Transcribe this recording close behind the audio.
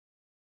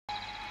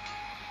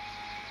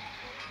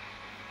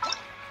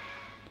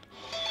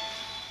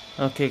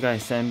Okay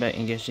guys, I'm back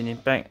in Genshin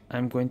Impact.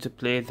 I'm going to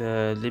play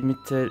the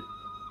limited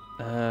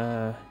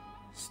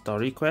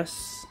story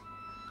quest.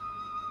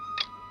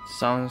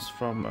 Sounds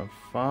from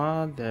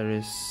Afar. There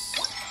is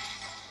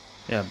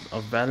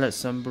of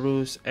Ballads,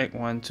 Brews, Act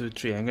 1, 2,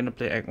 3. I'm gonna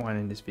play Act 1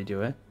 in this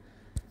video,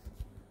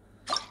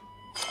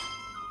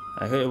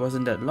 I heard it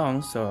wasn't that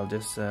long, so I'll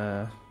just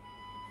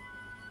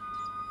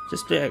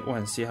play Act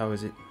 1, see how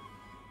is it.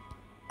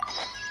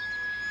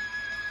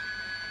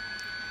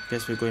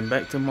 Guess we're going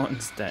back to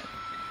Mondstadt.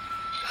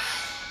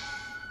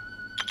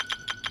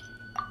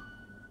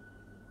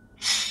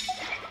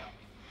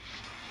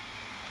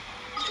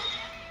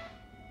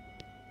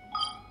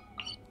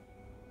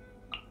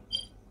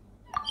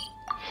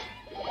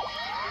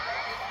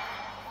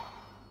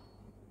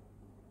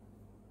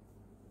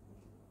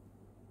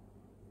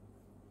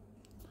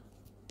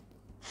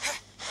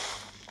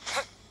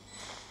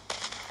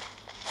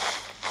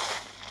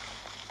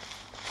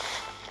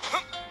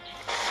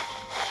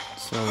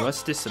 So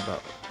what's this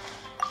about?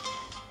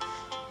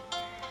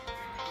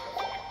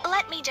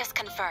 Let me just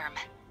confirm.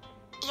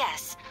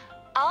 Yes,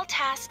 all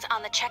tasks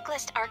on the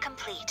checklist are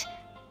complete.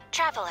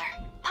 Traveler,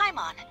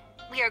 Paimon,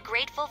 we are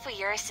grateful for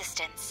your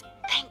assistance.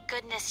 Thank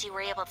goodness you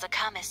were able to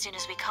come as soon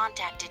as we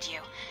contacted you.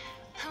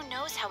 Who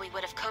knows how we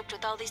would have coped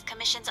with all these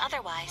commissions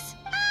otherwise?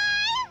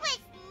 It was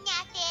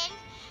nothing.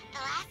 The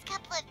last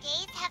couple of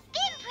days have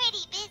been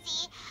pretty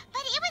busy,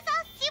 but it was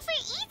all super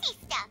easy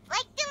stuff,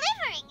 like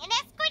delivering and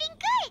escorting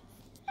goods.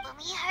 When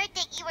we heard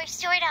that you were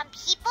short on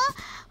people,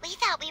 we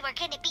thought we were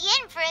going to be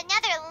in for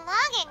another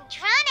long and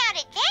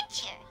drawn-out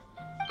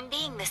adventure.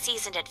 Being the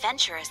seasoned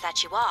adventurers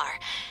that you are,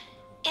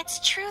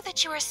 it's true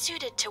that you are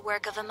suited to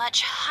work of a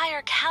much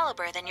higher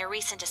caliber than your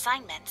recent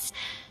assignments.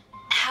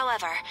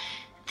 However,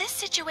 this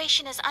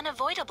situation is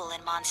unavoidable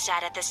in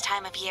Mondstadt at this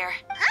time of year.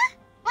 Huh?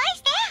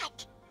 Why's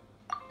that?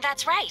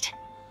 That's right.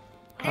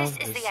 This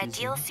is the Harvest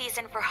ideal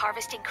season for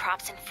harvesting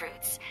crops and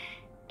fruits.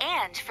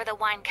 And for the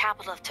wine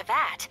capital of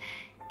Teyvat,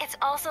 it's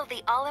also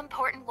the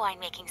all-important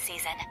winemaking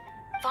season.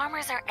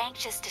 Farmers are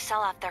anxious to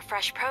sell off their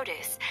fresh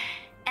produce,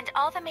 and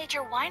all the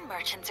major wine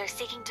merchants are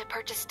seeking to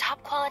purchase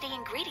top-quality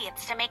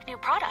ingredients to make new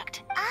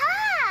product.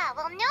 Ah,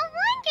 well, no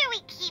wonder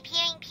we keep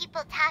hearing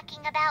people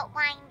talking about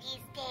wine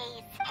these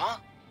days. Huh?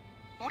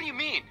 What do you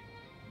mean?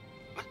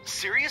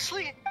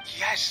 Seriously?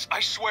 Yes, I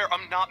swear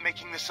I'm not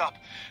making this up.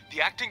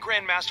 The acting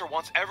Grand Master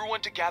wants everyone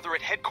to gather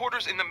at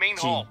headquarters in the main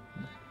hall.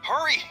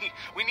 Hurry!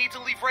 We need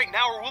to leave right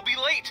now or we'll be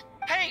late.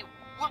 Hey,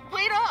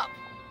 wait up!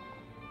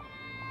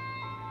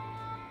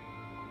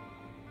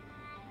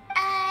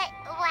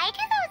 Why do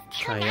those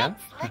two Kaya?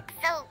 knights look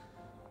so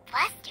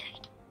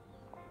flustered?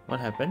 What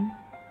happened?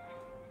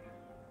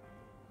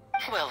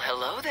 Well,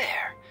 hello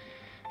there.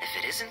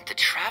 If it isn't the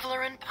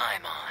Traveler and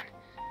Paimon.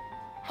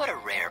 What a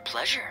rare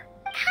pleasure.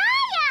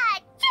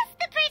 Kaya! Just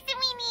the person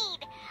we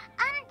need!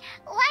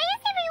 Why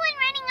is everyone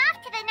running off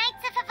to the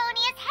Knights of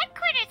Favonia's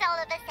headquarters all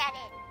of a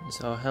sudden?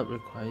 Is our help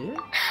required?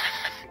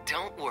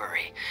 Don't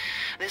worry.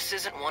 This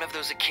isn't one of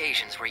those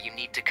occasions where you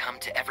need to come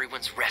to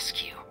everyone's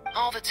rescue.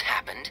 All that's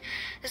happened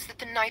is that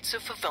the Knights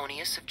of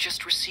Favonius have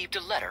just received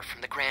a letter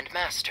from the Grand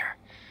Master.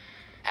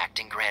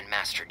 Acting Grand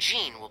Master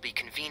Jean will be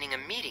convening a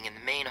meeting in the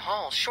main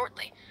hall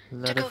shortly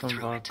Letter to go from through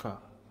it. Varka.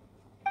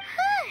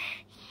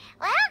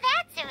 Well,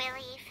 that's a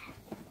relief.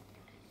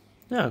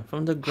 Yeah,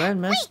 from the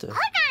Grand Master. Wait,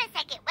 hold on a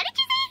second. What did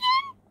you say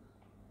again?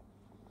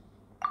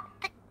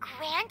 The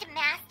Grand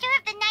Master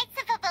of the Knights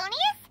of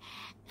Favonius?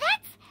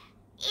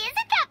 Isn't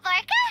that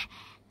Varka?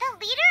 The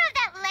leader of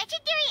that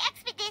legendary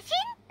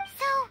expedition?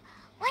 So,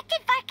 what did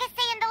Varka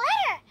say in the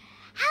letter?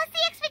 How's the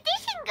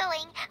expedition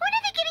going? When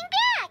are they getting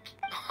back?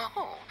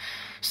 Oh,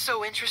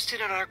 so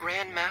interested in our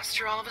Grand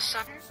Master all of a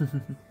sudden?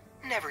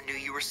 Never knew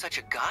you were such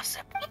a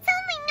gossip. It's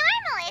only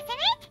normal,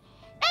 isn't it?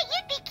 Bet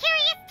you'd be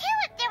curious too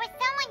if there was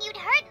someone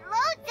you'd heard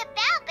loads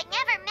about but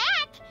never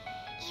met.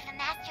 Even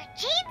Master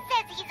Jean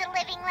says he's a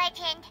living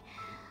legend.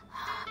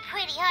 Oh,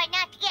 pretty hard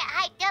not to get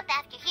hyped up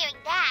after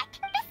hearing that.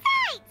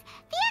 Besides,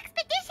 the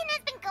expedition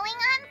has been going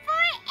on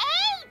for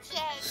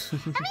ages.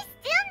 And we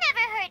still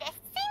never heard a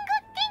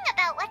single thing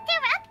about what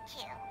they're up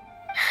to.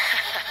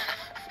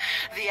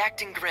 The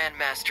acting Grand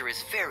Master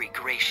is very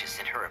gracious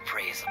in her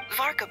appraisal.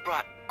 Varka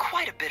brought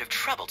quite a bit of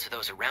trouble to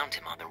those around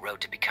him on the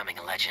road to becoming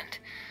a legend.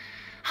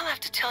 I'll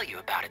have to tell you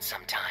about it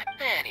sometime.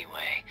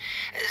 Anyway,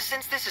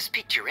 since this has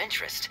piqued your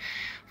interest,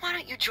 why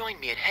don't you join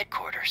me at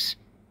headquarters?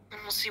 And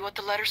we'll see what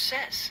the letter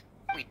says.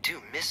 We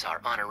do miss our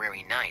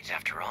honorary knight,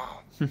 after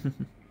all.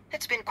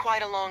 It's been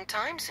quite a long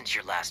time since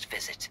your last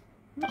visit.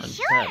 Not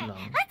Sure, that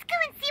long. let's go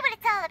and see what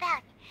it's all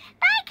about.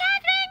 Bye,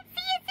 Catherine.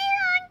 See you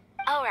soon.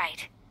 All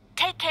right,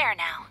 take care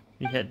now.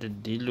 We had the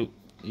Diluc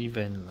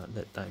event at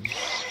that time.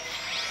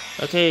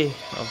 Okay,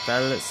 of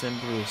Ballads and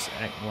Brews,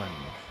 Act 1.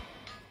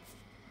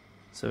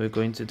 So we're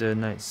going to the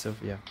Knights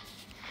of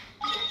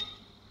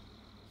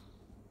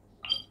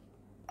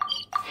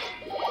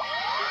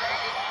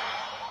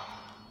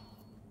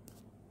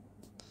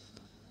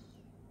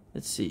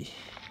Let's see.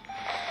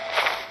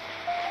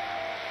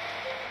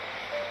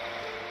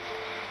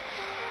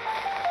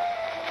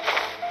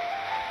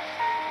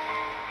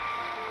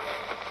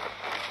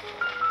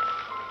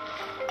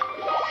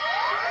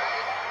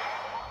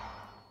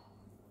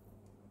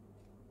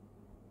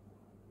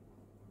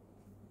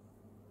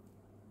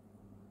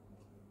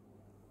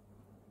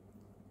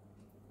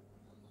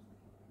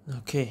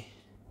 Okay.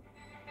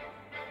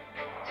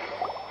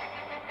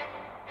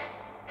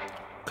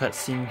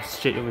 Cutscene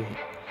straight away.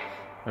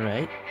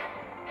 Alright.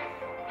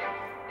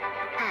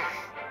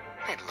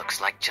 It looks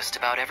like just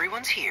about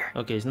everyone's here.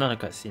 Okay, it's not a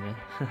cutscene, eh?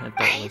 I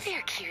thought it Hey was.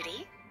 there,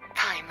 cutie.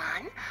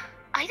 Paimon.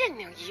 I didn't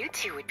know you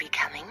two would be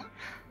coming.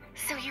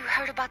 So you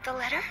heard about the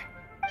letter?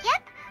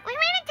 Yep, we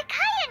ran into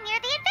Kaya near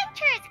the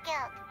Adventurers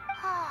Guild.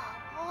 Oh,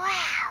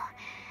 wow.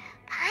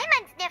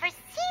 Paimon's never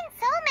seen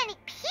so many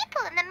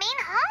people in the main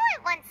hall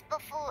at once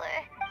before.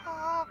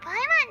 Oh,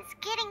 Paimon's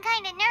getting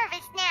kind of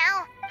nervous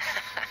now.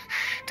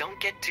 Don't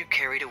get too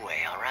carried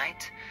away,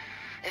 alright?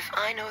 If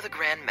I know the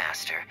Grand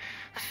Master,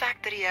 the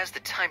fact that he has the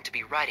time to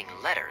be writing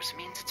letters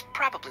means it's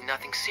probably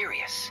nothing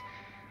serious.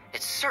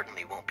 It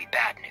certainly won't be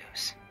bad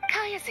news.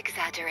 Kaya's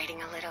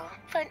exaggerating a little,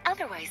 but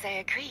otherwise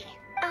I agree.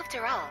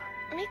 After all,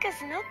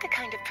 Mika's not the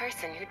kind of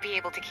person who'd be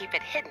able to keep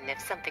it hidden if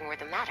something were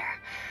the matter.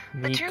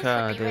 The truth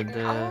Mika, would be written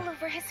the all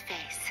over his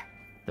face.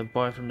 the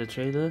boy from the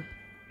trailer.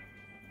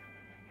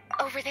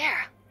 Over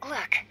there,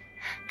 look.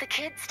 The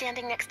kid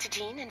standing next to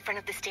Jean in front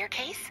of the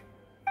staircase?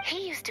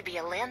 He used to be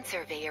a land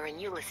surveyor in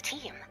Eula's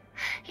team.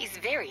 He's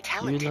very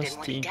talented Eula's in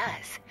what he team.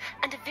 does,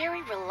 and a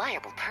very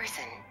reliable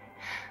person.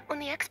 When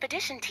the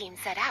expedition team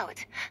set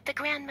out, the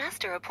Grand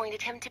Master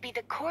appointed him to be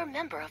the core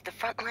member of the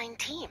frontline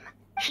team.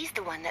 He's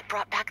the one that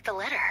brought back the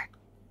letter.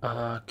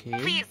 Okay.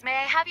 Please, may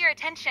I have your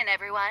attention,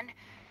 everyone?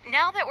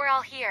 Now that we're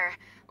all here,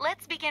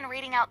 let's begin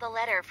reading out the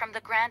letter from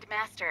the Grand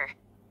Master.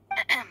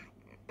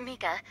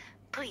 Mika,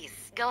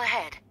 please, go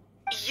ahead.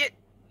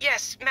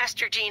 Yes,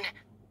 Master Jean.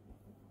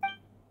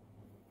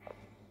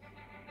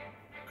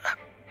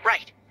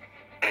 Right.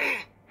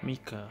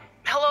 Mika.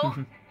 Hello,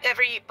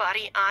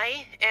 everybody.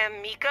 I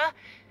am Mika,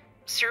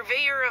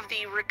 surveyor of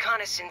the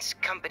Reconnaissance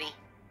Company.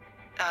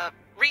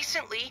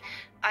 Recently,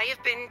 I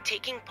have been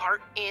taking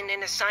part in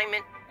an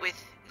assignment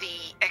with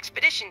the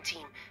expedition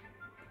team.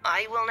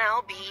 I will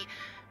now be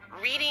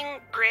reading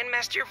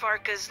Grandmaster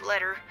Varka's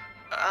letter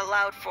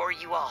aloud for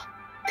you all.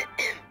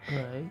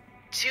 Right.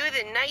 To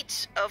the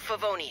Knights of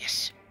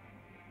Favonius.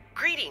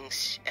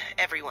 Greetings,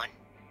 everyone.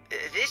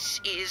 This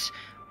is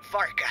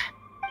Varka.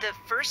 The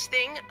first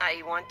thing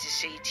I want to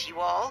say to you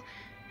all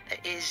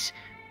is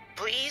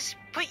please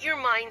put your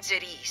minds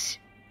at ease.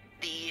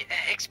 The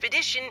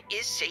expedition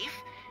is safe,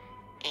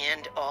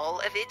 and all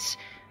of its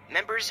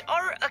members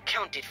are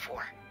accounted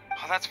for.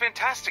 Oh, that's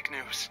fantastic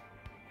news.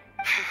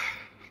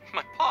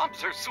 My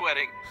palms are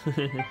sweating.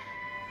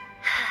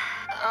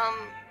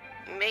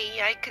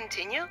 May I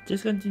continue?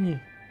 Just continue.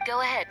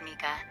 Go ahead,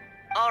 Mika.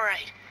 All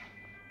right.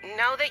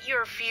 Now that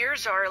your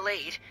fears are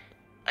allayed,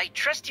 I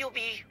trust you'll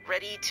be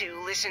ready to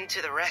listen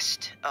to the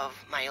rest of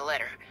my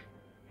letter.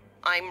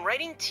 I'm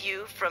writing to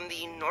you from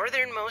the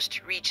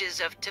northernmost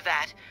reaches of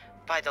Tevat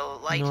by the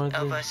light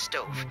of a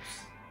stove.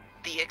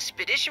 The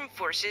expedition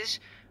forces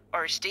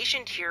are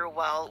stationed here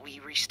while we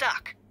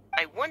restock.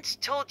 I once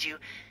told you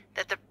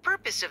that the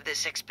purpose of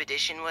this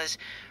expedition was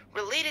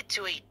related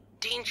to a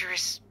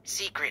dangerous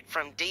secret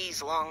from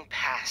days long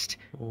past.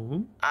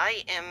 Oh.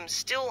 I am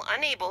still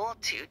unable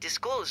to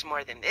disclose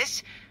more than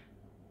this,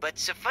 but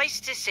suffice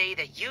to say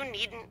that you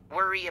needn't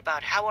worry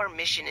about how our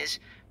mission is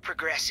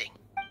progressing.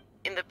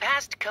 In the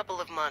past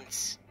couple of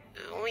months,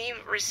 we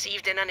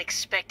received an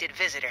unexpected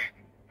visitor.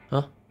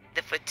 Huh?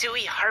 The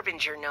Fatui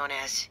Harbinger known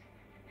as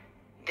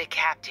the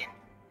Captain.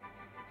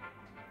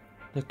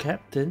 The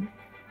captain?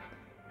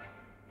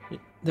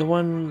 The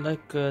one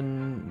like the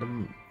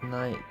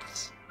knight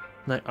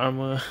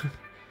armor.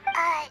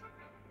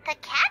 The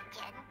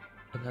captain?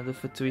 Another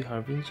Fatui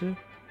Harbinger?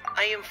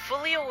 I am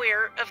fully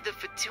aware of the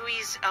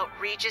Fatui's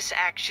outrageous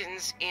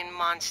actions in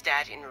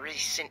Mondstadt in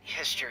recent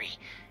history.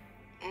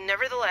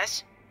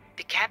 Nevertheless,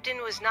 the captain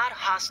was not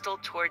hostile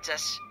towards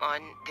us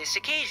on this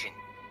occasion.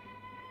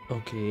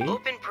 Okay.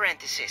 Open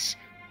parenthesis.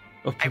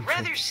 I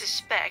rather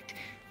suspect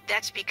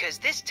that's because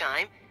this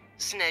time,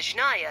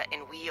 Snezhnaya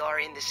and we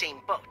are in the same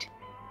boat.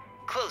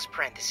 Close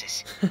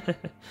parenthesis.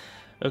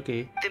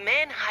 Okay. The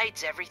man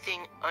hides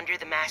everything under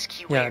the mask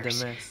he Yeah, wears.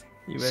 the mask.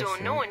 So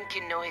no one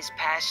can know his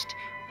past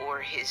or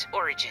his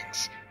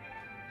origins.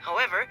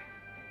 However,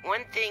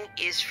 one thing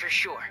is for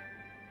sure.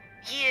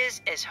 He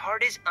is as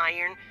hard as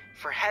iron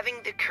for having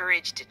the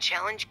courage to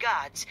challenge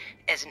gods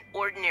as an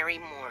ordinary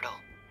mortal.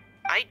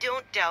 I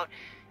don't doubt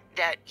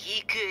that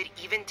he could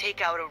even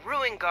take out a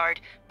ruin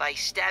guard by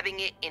stabbing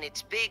it in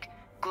its big,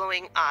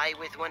 glowing eye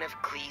with one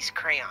of Klee's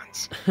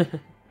crayons.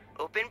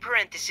 Open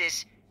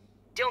parenthesis,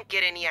 don't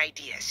get any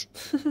ideas.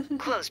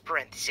 Close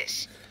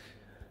parenthesis.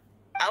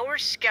 Our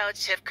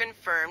scouts have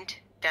confirmed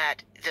that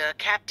the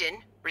captain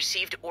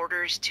received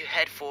orders to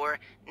head for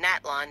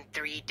Natlon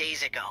 3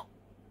 days ago.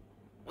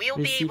 We'll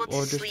be able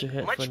to sleep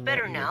much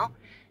better now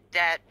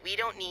that we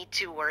don't need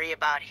to worry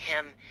about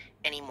him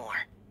anymore.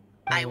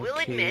 I will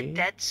admit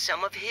that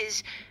some of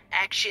his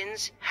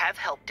actions have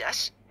helped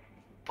us,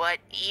 but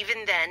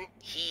even then,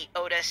 he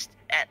owed us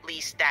at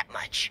least that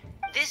much.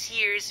 This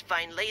year's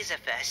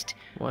Weinlesefest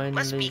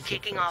must be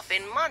kicking off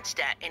in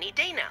Mondstadt any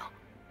day now.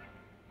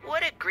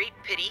 What a great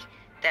pity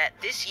that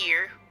this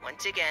year,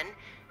 once again,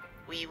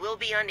 we will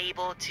be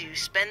unable to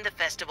spend the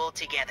festival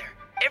together.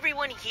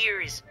 Everyone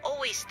here is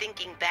always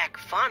thinking back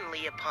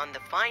fondly upon the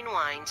fine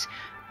wines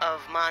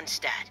of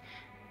Mondstadt,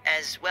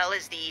 as well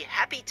as the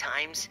happy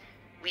times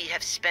we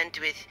have spent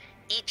with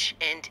each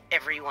and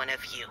every one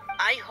of you.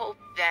 I hope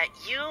that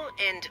you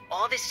and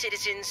all the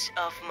citizens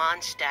of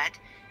Mondstadt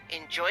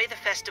enjoy the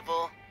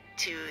festival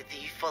to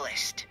the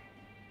fullest.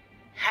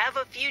 Have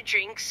a few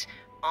drinks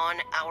on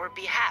our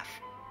behalf.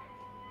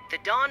 The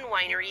Dawn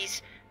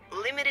Winery's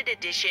limited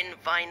edition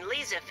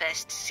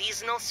Weinlesefest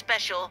seasonal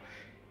special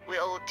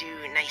will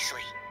do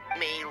nicely.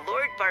 May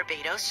Lord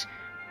Barbados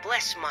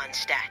bless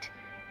Mondstadt,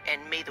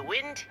 and may the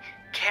wind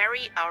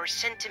carry our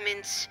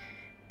sentiments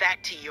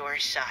back to your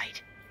side.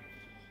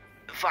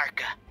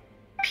 Varka.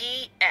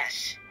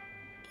 P.S.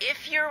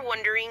 If you're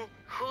wondering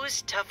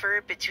who's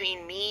tougher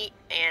between me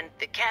and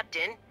the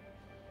captain,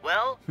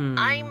 well,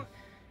 I'm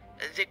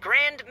the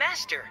Grand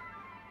Master.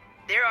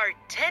 There are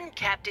 10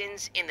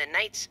 captains in the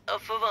Knights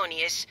of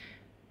Favonius,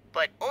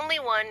 but only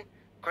one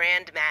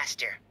Grand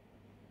Master.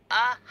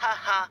 Ah ha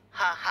ha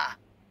ha ha.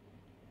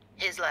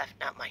 His left,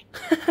 not mine.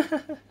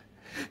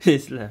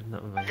 His left,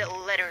 not mine. The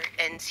letter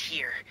ends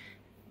here.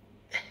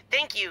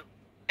 Thank you,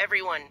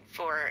 everyone,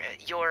 for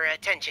your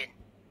attention.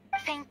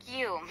 Thank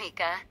you,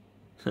 Mika.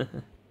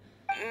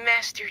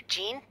 Master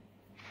Jean,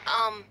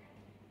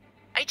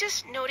 I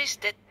just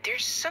noticed that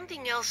there's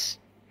something else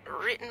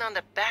written on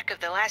the back of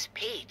the last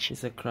page.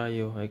 It's a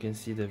cryo, I can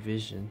see the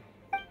vision.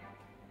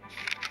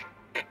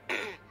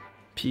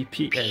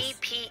 PPS.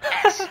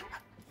 PPS.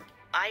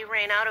 I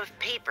ran out of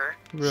paper,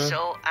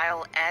 so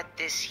I'll add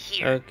this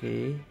here.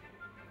 Okay.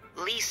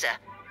 Lisa,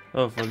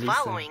 Oh, for the Lisa.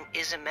 following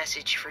is a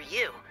message for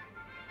you.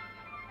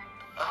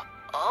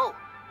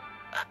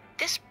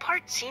 This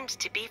part seems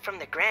to be from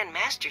the Grand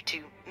Master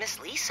to Miss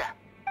Lisa.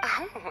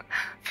 Oh,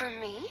 for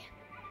me?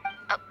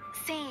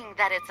 Seeing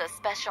that it's a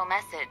special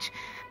message,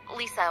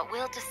 Lisa,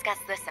 we'll discuss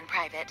this in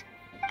private.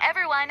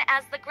 Everyone,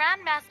 as the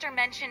Grand Master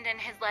mentioned in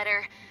his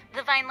letter,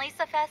 the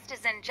Weinlesefest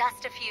is in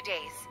just a few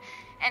days.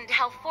 And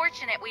how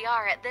fortunate we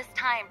are at this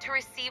time to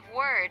receive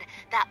word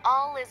that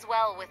all is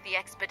well with the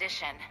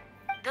expedition.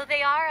 Though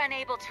they are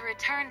unable to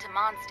return to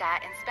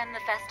Mondstadt and spend the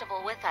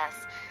festival with us,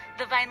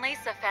 the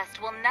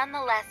Weinlesefest will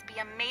nonetheless be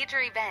a major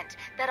event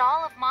that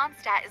all of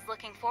Mondstadt is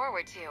looking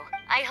forward to.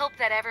 I hope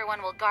that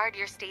everyone will guard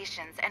your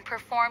stations and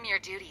perform your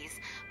duties,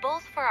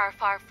 both for our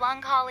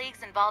far-flung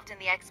colleagues involved in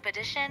the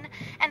expedition,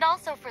 and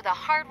also for the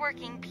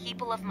hardworking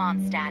people of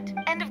Mondstadt.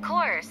 And of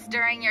course,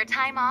 during your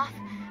time off,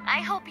 I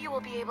hope you will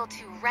be able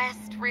to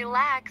rest,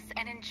 relax,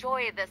 and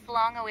enjoy this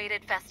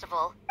long-awaited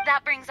festival.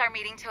 That brings our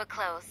meeting to a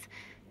close.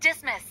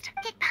 Dismissed.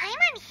 Did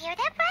Paimon hear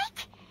that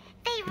right?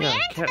 They ran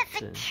into the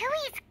captain.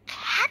 Fatui's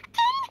captain?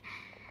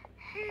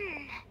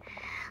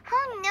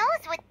 Who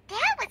knows what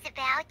that was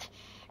about?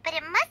 But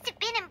it must have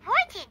been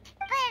important.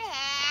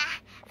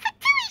 But,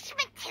 Fatui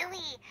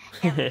Schmatui.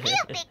 The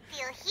real big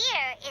deal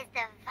here is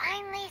the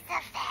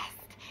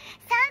Weinlesefest.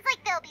 Sounds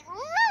like there'll be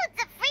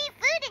loads of free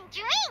food and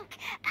drink.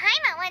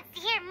 Paimon wants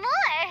to hear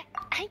more.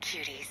 Hi,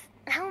 cuties.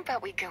 How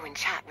about we go and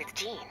chat with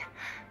Jean?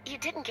 You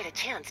didn't get a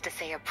chance to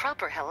say a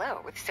proper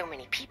hello with so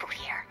many people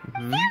here.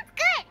 Sounds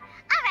good.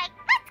 All right,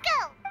 let's go.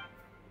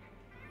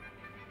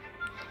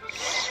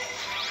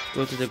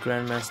 Go to the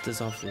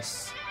Grandmaster's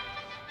office.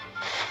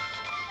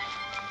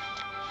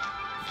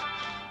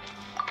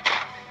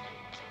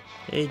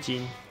 Hey,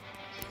 Jean.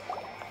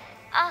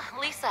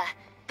 Lisa,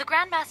 the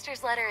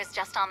Grandmaster's letter is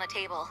just on the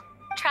table.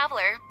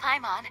 Traveler,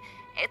 Paimon,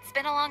 it's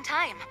been a long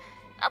time.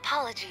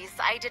 Apologies,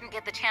 I didn't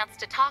get the chance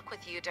to talk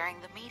with you during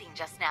the meeting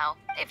just now.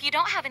 If you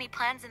don't have any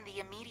plans in the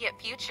immediate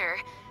future,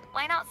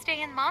 why not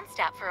stay in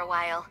Mondstadt for a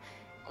while?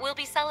 We'll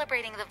be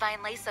celebrating the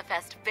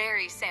Weinlesefest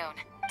very soon.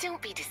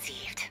 Don't be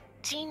deceived.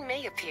 Jean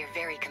may appear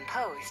very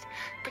composed,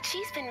 but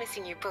she's been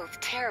missing you both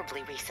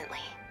terribly recently.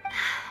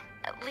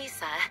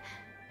 Lisa...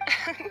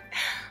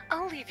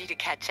 I'll leave you to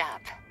catch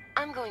up.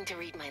 I'm going to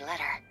read my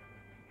letter.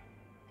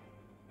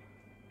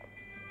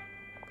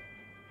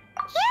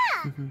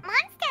 Yeah,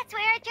 Mondstadt's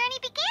where our journey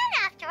began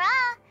after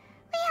all.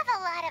 We have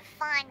a lot of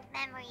fond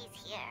memories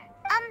here.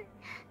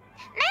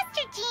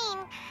 Master Jean,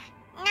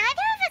 neither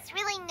of us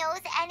really knows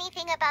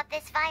anything about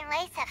this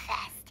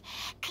Weinlesefest.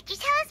 Could you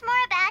tell us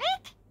more about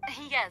it?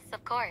 Yes,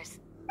 of course.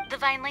 The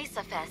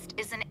Weinlesefest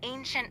is an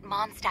ancient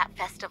Mondstadt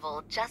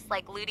festival, just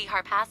like Ludi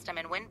Harpastum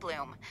and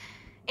Windbloom.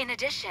 In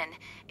addition,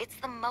 it's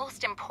the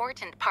most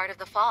important part of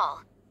the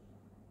fall.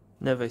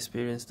 Never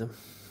experienced them.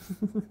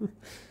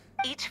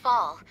 Each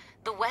fall,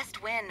 the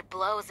west wind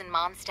blows in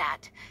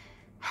Mondstadt.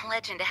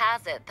 Legend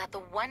has it that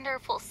the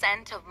wonderful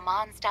scent of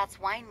Mondstadt's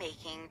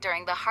winemaking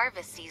during the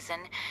harvest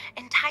season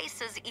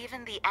entices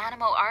even the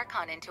Animo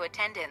Archon into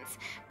attendance,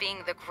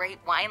 being the great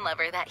wine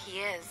lover that he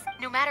is.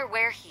 No matter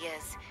where he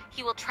is,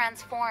 he will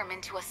transform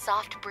into a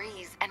soft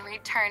breeze and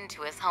return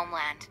to his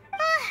homeland.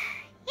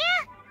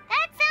 Yeah,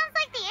 that sounds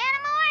like the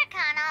Animo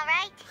Archon, all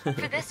right.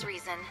 For this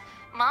reason,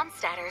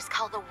 Mondstadters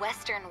call the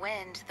western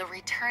wind the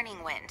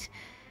returning wind.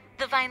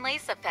 The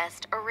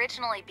Weinlesefest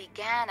originally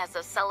began as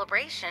a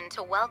celebration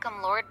to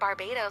welcome Lord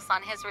Barbados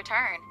on his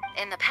return.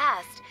 In the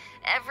past,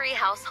 every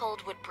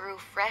household would brew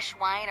fresh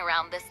wine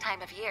around this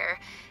time of year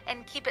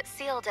and keep it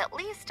sealed at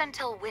least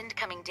until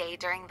Windcoming Day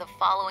during the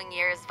following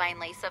year's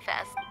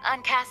Weinlesefest.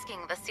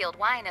 Uncasking the sealed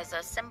wine is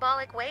a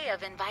symbolic way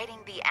of inviting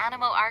the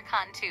Animo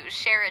Archon to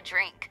share a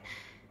drink.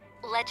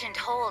 Legend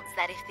holds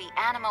that if the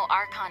Animo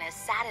Archon is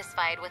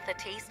satisfied with the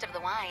taste of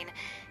the wine,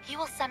 he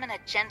will summon a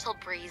gentle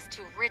breeze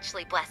to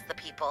richly bless the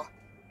people.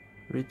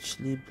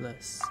 Richly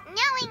blessed.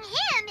 Knowing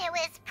him, it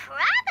was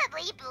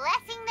probably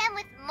blessing them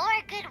with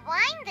more good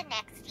wine the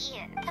next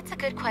year. That's a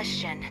good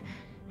question.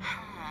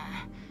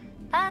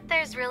 But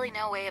there's really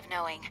no way of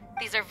knowing.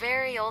 These are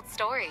very old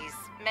stories.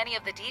 Many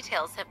of the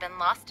details have been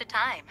lost to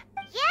time.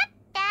 Yep,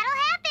 that'll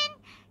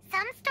happen.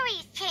 Some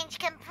stories change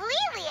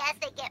completely as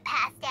they get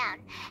passed down.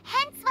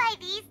 Hence why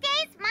these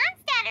days,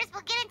 Mondstatters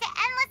will get into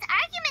endless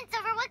arguments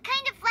over what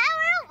kind of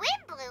flower a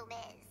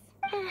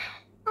windbloom is.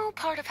 All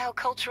part of how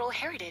cultural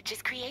heritage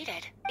is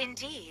created.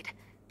 Indeed.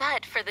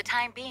 But for the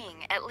time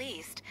being, at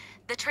least,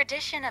 the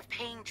tradition of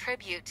paying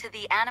tribute to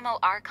the Animo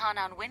Archon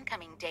on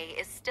Windcoming Day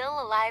is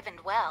still alive and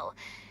well,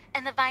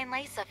 and the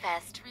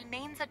Weinlesefest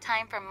remains a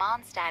time for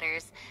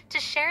Mondstatters to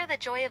share the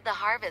joy of the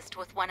harvest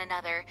with one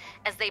another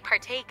as they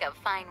partake of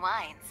fine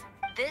wines.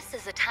 This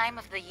is a time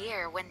of the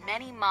year when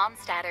many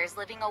Mondstatters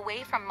living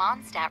away from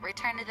Mondstadt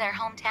return to their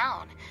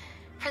hometown.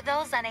 For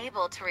those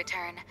unable to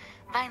return,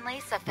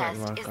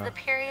 Weinlesefest is the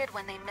period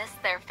when they miss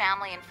their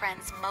family and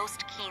friends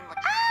most keenly.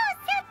 Oh,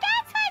 so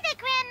that's why the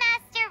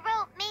Grandmaster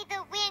wrote, "May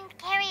the wind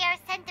carry our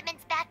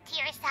sentiments back to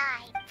your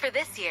side." For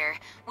this year,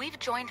 we've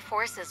joined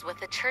forces with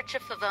the Church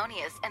of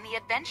Favonius and the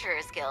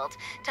Adventurers Guild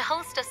to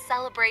host a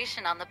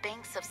celebration on the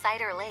banks of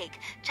Cider Lake,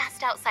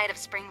 just outside of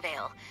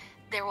Springvale.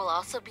 There will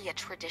also be a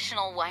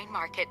traditional wine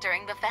market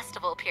during the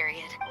festival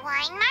period.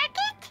 Wine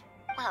market?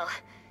 Well,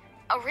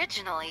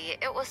 originally,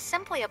 it was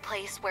simply a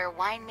place where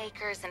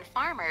winemakers and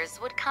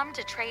farmers would come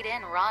to trade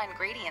in raw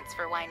ingredients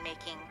for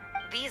winemaking.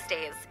 These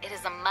days, it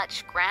is a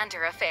much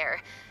grander affair.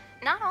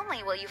 Not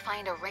only will you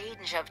find a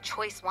range of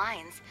choice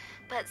wines,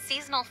 but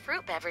seasonal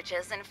fruit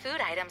beverages and food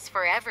items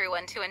for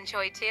everyone to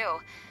enjoy too.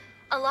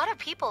 A lot of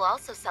people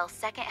also sell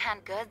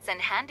second-hand goods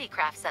and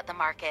handicrafts at the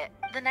market.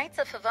 The Knights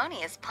of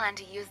Favonius plan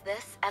to use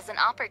this as an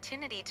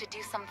opportunity to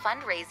do some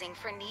fundraising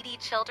for needy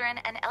children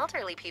and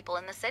elderly people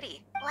in the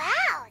city.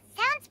 Wow,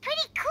 sounds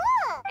pretty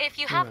cool. If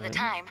you have the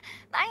time,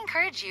 I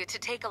encourage you to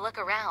take a look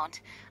around.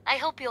 I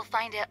hope you'll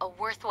find it a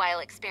worthwhile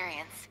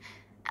experience.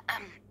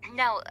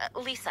 Now,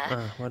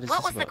 Lisa,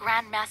 what was the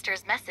Grand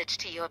Master's message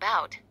to you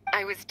about?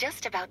 I was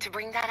just about to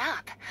bring that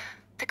up.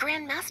 The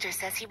Grand Master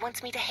says he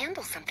wants me to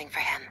handle something for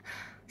him.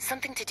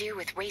 Something to do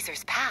with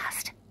Razor's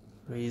past.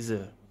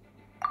 Razor.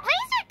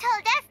 Razor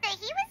told us that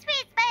he was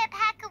raised by a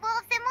pack of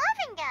wolves in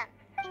Wolvendom.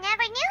 He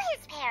never knew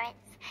his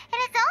parents. In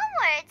his own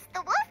words,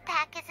 the wolf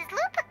pack is his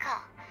lupical,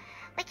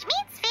 which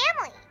means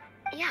family.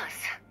 Yes,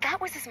 that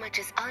was as much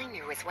as I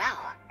knew as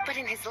well. But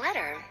in his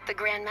letter, the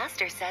Grand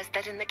Master says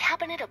that in the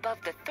cabinet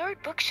above the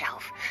third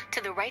bookshelf,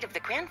 to the right of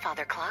the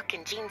grandfather clock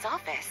in Jean's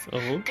office,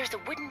 there's a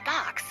wooden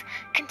box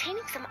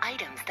containing some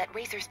items that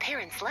Razor's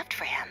parents left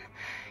for him.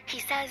 He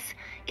says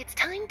it's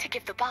time to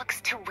give the box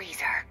to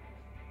Razor.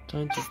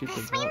 Does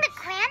this mean the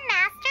Grand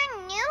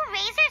Master knew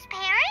Razor's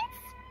parents?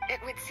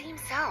 It would seem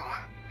so.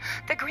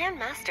 The Grand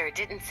Master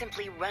didn't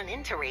simply run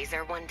into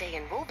Razor one day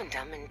in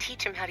Wolvendom and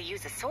teach him how to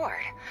use a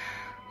sword.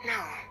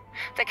 No,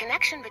 the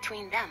connection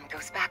between them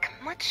goes back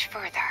much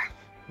further.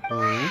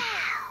 Wow.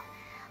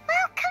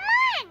 Well, come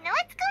on,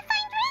 let's go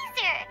find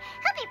Razor.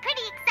 He'll be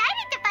pretty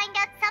excited to find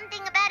out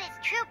something about his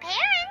true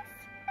parents.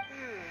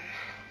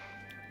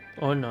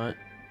 Or not.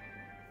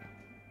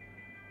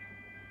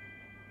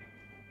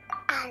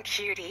 Oh,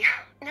 cutie.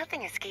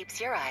 Nothing escapes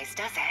your eyes,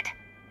 does it?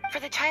 For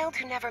the child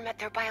who never met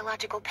their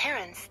biological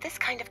parents, this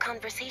kind of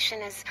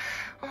conversation is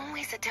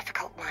always a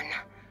difficult one,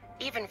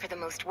 even for the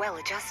most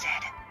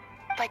well-adjusted.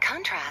 By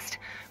contrast,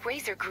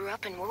 Razor grew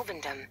up in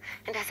Wolvendom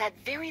and has had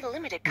very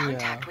limited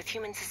contact with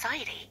human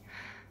society.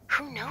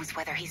 Who knows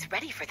whether he's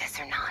ready for this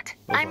or not?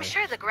 I'm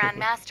sure the Grand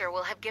Master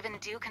will have given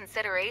due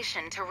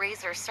consideration to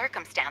Razor's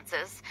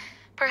circumstances.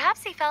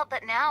 Perhaps he felt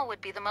that now would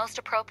be the most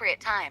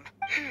appropriate time.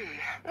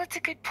 That's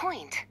a good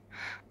point.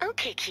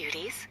 Okay,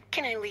 cuties.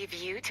 Can I leave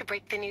you to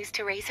break the news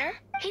to Razor?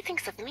 He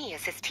thinks of me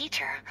as his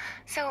teacher,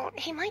 so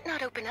he might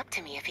not open up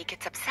to me if he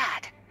gets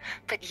upset.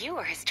 But you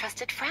are his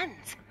trusted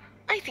friends.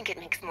 I think it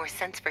makes more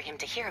sense for him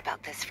to hear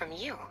about this from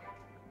you.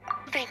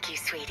 Thank you,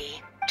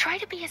 sweetie. Try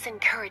to be as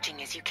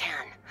encouraging as you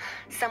can.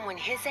 Someone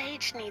his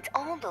age needs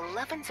all the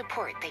love and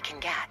support they can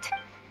get.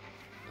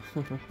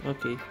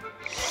 Okay.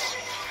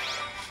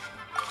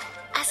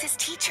 As his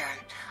teacher,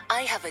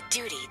 I have a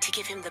duty to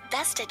give him the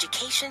best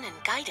education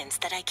and guidance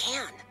that I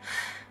can.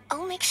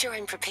 I'll make sure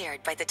I'm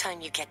prepared by the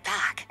time you get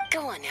back.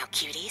 Go on now,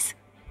 cuties.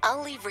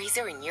 I'll leave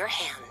Razor in your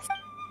hands.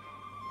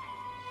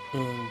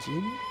 And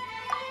Jean?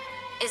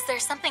 Is there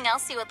something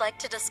else you would like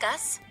to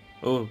discuss?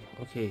 Oh,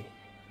 okay.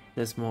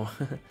 There's more.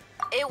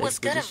 It was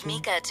good of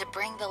Mika to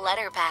bring the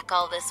letter back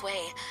all this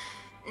way.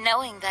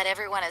 Knowing that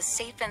everyone is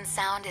safe and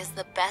sound is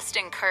the best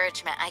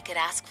encouragement I could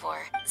ask for.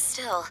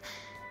 Still,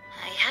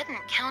 I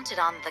hadn't counted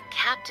on the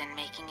captain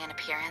making an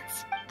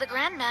appearance. The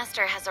Grand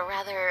Master has a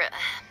rather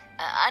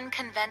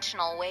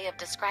unconventional way of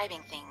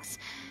describing things.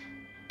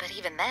 But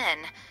even then,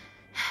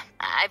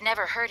 I've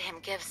never heard him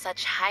give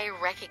such high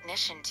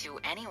recognition to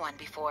anyone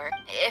before.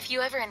 If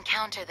you ever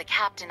encounter the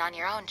captain on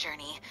your own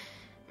journey,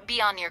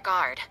 be on your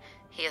guard.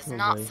 He is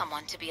not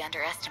someone to be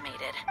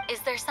underestimated. Is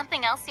there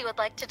something else you would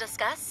like to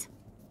discuss?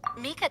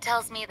 Mika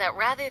tells me that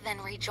rather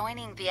than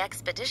rejoining the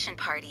expedition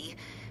party,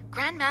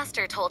 Grand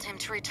Master told him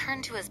to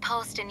return to his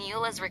post in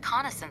Eula's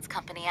reconnaissance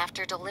company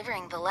after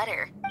delivering the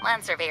letter.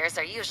 Land surveyors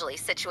are usually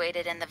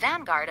situated in the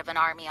vanguard of an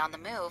army on the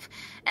move,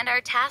 and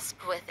are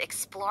tasked with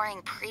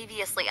exploring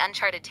previously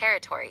uncharted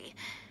territory.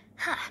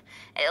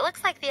 It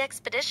looks like the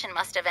expedition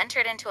must have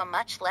entered into a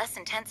much less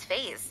intense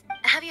phase.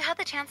 Have you had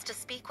the chance to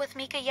speak with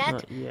Mika yet?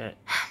 Not yet.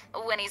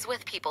 When he's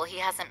with people he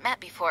hasn't met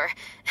before,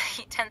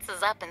 he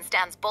tenses up and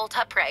stands bolt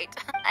upright.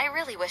 I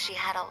really wish he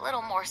had a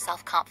little more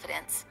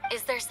self-confidence.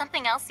 Is there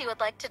something else you would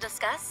like to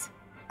discuss?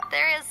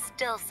 There is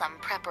still some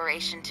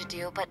preparation to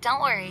do, but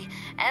don't worry,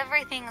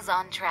 everything's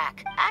on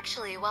track.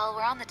 Actually, while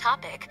we're on the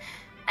topic,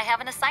 I have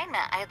an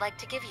assignment I'd like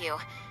to give you.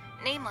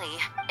 Namely,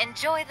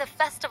 enjoy the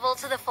festival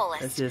to the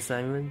fullest. That's the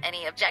assignment?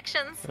 Any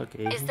objections?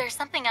 Okay. Is there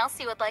something else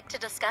you would like to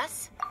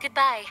discuss?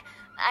 Goodbye.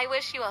 I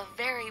wish you a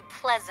very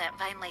pleasant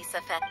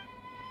Weinlesefest.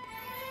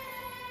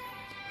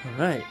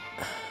 Alright.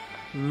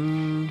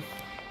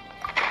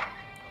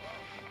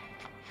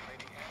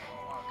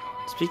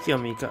 Speaking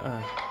of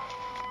Mika,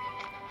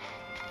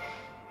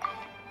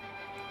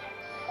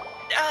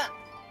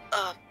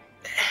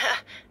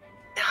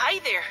 Hi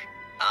there.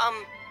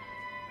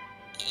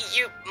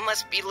 You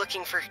must be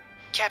looking for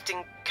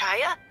Captain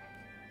Kaya?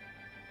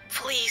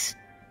 Please,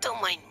 don't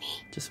mind me.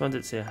 just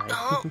wanted to say hi.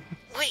 Oh,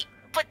 wait,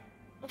 but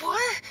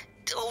what?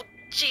 Oh,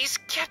 jeez,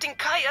 Captain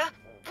Kaya,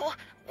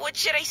 what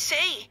should I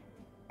say?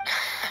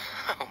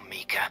 Oh,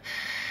 Mika,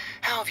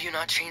 how have you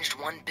not changed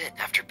one bit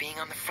after being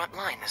on the front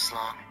line this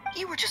long?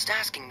 You were just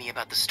asking me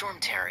about the Storm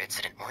Terror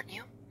incident, weren't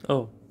you?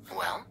 Oh,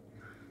 Well,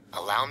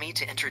 allow me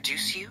to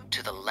introduce you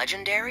to the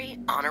legendary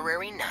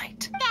Honorary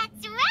Knight.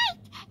 That's right!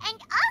 And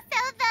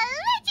also the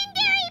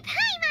legendary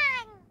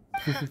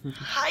Paimon!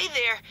 Hi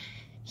there.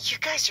 You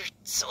guys are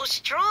so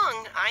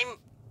strong.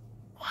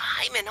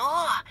 I'm in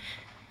awe.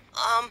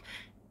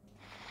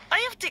 I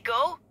have to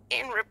go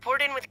and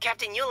report in with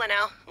Captain Eula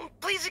now.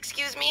 Please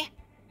excuse me.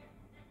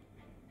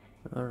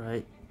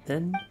 alright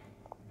then.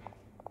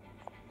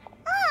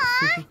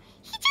 Aw,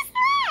 he just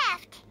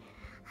left!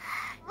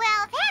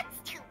 Well,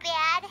 that's too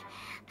bad.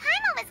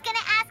 Paimon was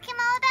gonna ask him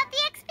all about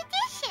the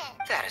expedition.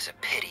 That is a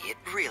pity, it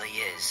really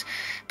is.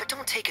 But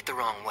don't take it the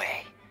wrong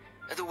way.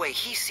 The way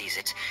he sees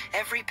it,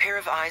 every pair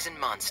of eyes in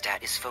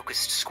Mondstadt is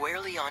focused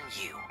squarely on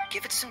you.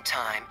 Give it some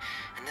time,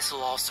 and this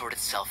will all sort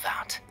itself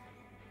out.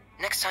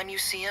 Next time you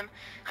see him,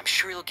 I'm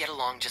sure you'll get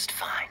along just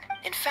fine.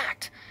 In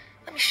fact,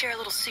 let me share a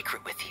little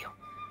secret with you.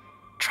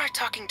 Try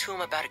talking to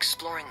him about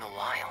exploring the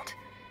wild.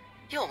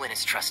 You'll win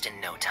his trust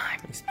in no time.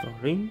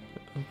 Exploring?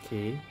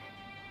 Okay.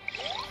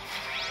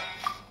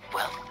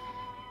 Well,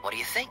 what do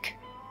you think?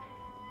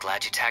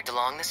 Glad you tagged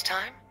along this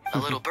time? A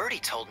little birdie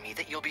told me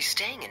that you'll be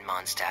staying in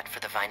Mondstadt for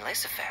the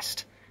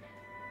Weinlesefest.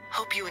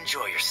 Hope you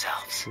enjoy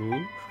yourselves.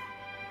 Ooh.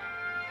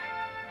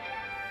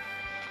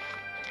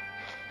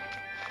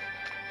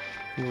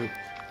 Wait.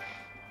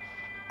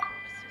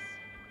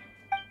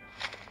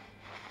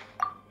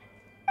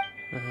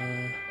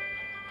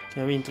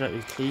 Can we interact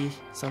with Klee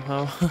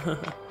somehow?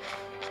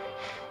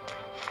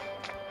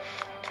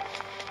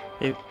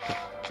 Hey.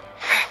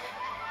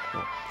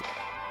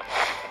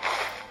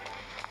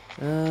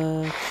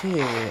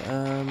 Okay,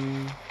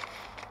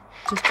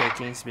 just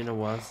checking, it's been a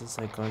while since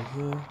I got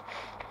here.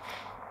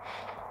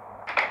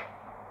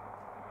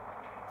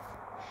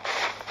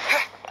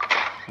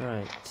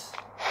 Right.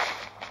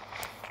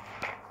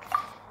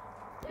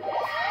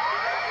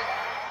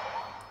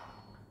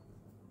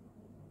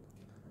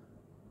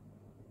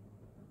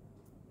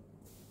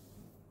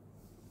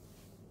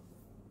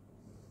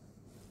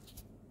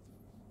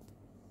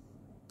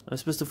 I'm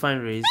supposed to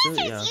find Razor,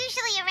 Razor's yeah.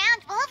 usually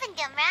around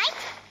Wolvendom, right?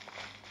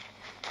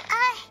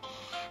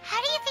 How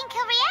do you think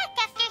he'll react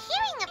after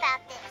hearing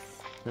about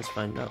this? Let's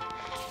find out.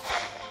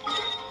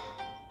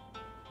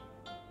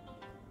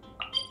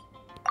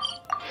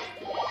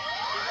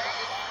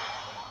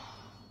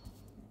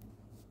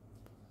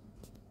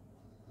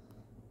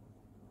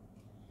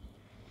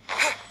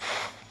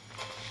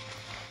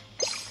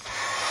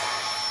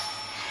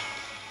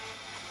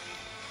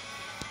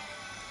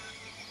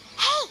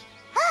 Hey,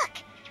 look!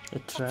 A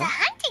It's a trap?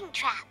 hunting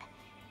trap.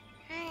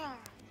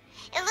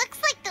 It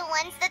looks like the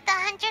ones that the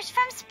hunters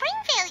from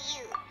Springvale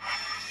use.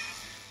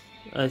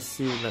 I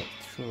see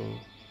electro.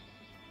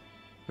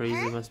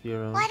 Razor must be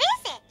around. What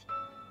is it?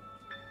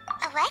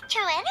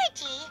 Electro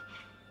energy?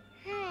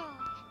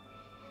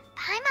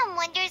 Paimon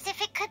wonders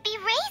if it could be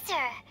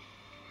Razor.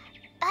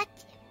 But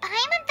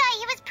Paimon thought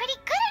he was pretty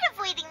good at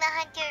avoiding the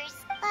hunters.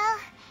 Well,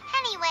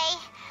 anyway,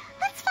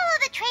 let's follow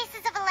the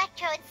traces of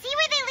Electro and see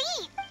where they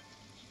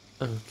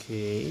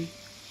Okay.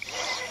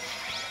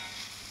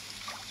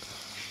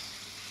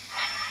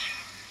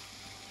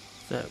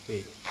 That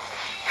way.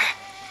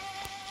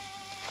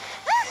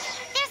 Look!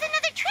 There's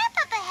another trap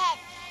up ahead!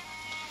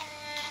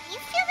 Can you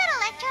feel that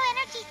electro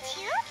energy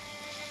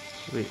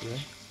too? Wait,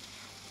 where?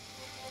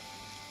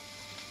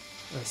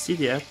 I see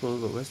the apple,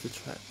 but where's the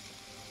trap?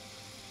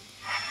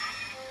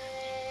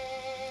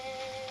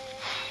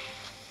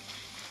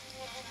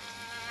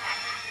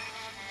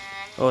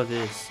 Oh,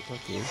 this.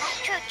 Okay.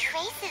 Electro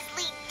traces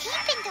lead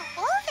deep into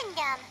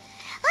Wolvendom.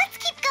 Let's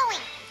keep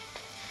going.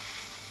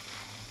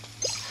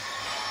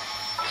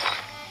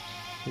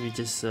 Maybe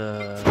just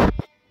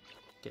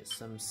get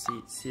some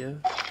seeds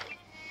here.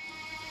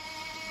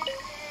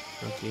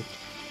 Okay.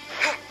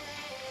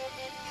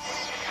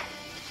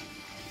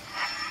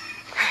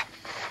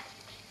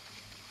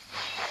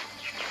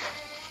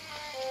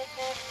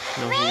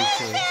 No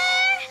Razor!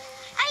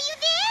 Are you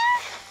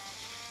there?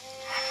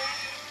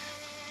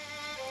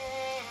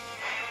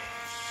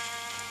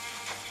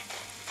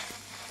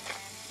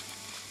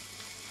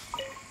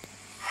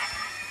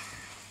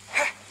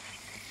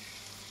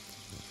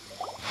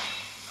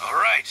 All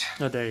right.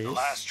 Oh, there he The is.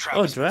 last trap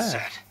Oh, has been Draft.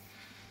 set.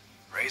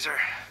 Razor,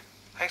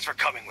 thanks for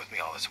coming with me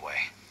all this way.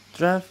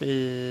 Draft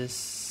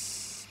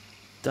is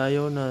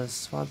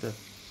Diona's father.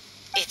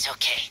 It's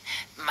okay.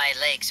 My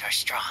legs are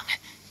strong.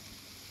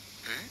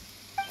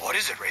 What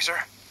is it, Razor?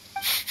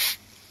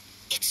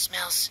 It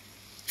smells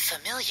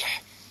familiar.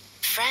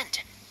 Friend,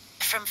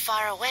 from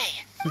far away.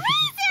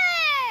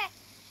 Razor!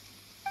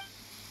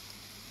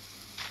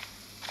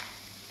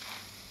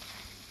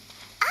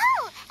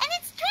 Oh, and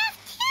it's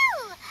Draft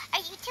too! Are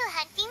you two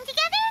hunting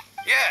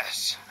together?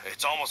 Yes,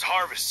 it's almost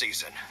harvest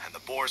season, and the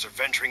boars are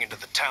venturing into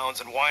the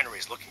towns and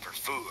wineries looking for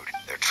food.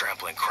 They're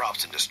trampling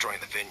crops and destroying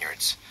the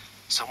vineyards.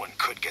 Someone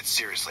could get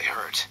seriously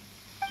hurt.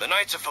 The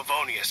Knights of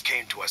Favonius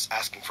came to us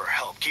asking for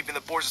help, keeping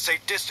the boars a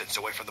safe distance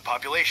away from the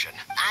population.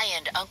 I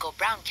and Uncle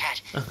Brown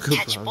Cat Uncle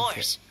catch Brown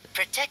boars,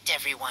 protect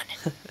everyone.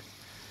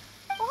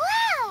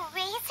 Wow,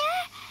 Razor!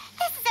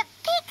 This is a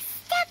big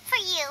step for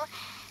you.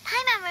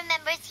 Paimon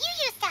remembers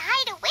you used to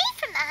hide away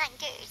from the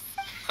hunters.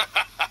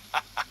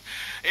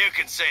 You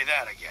can say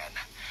that again.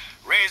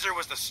 Razor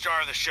was the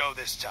star of the show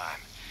this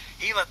time.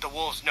 He let the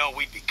wolves know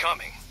we'd be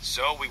coming,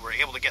 so we were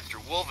able to get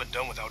through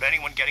Wolvendom without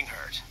anyone getting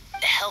hurt.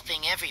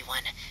 Helping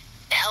everyone,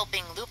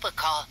 helping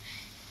Lupercal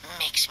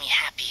makes me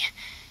happy.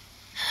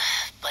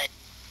 But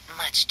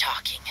much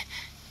talking.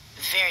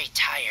 Very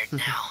tired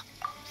now.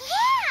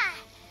 Yeah!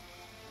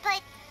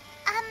 But,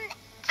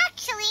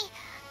 actually,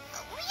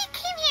 we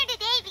came here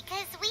today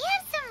because we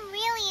have some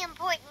really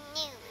important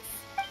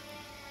news.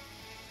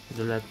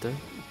 The letter.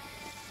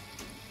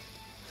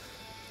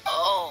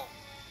 Oh,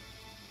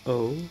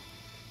 Oh.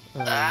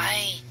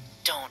 I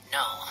don't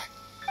know.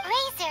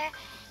 Razor,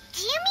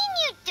 do you mean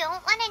you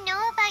don't want to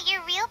know about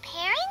your real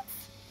parents?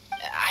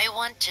 I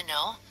want to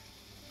know,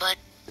 but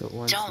Don't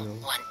want don't to know.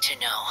 want to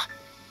know.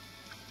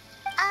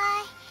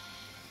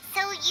 So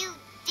you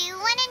do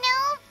want to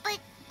know, but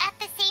at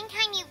the same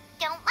time you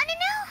don't want to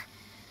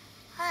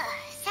know?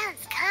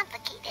 Sounds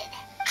complicated.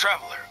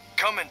 Traveler,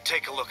 come and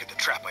take a look at the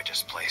trap I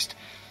just placed.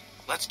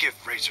 Let's give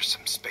Razor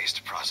some space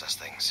to process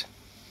things.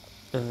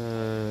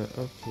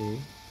 Okay.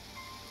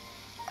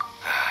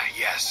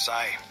 Yes,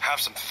 I have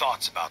some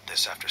thoughts about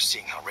this after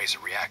seeing how Razor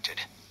reacted.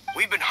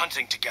 We've been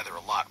hunting together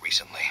a lot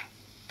recently.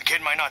 The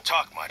kid might not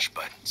talk much,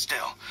 but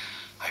still,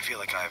 I feel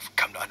like I've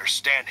come to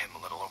understand him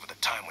a little over the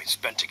time we've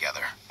spent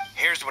together.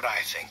 Here's what I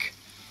think.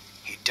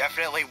 He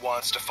definitely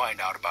wants to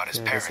find out about his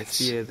Yeah, there's a parents.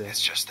 fear there.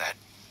 It's just that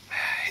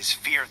his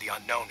fear of the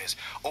unknown is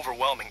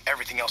overwhelming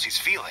everything else he's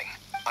feeling.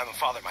 I'm a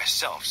father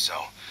myself, so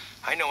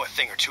I know a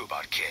thing or two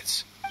about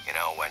kids. You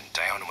know, when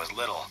Diona was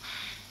little,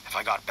 if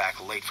I got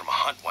back late from a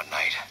hunt one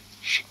night,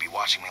 she'd be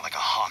watching me like a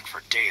hawk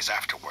for days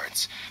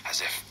afterwards,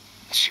 as if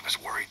she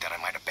was worried that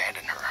I might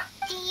abandon her.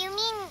 Do you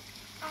mean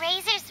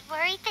Razor's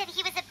worried that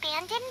he was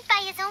abandoned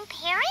by his own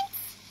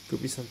parents?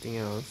 Could be something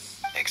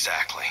else.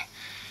 Exactly.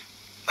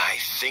 I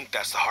think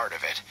that's the heart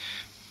of it.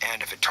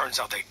 And if it turns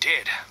out they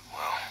did,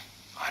 well,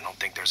 I don't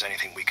think there's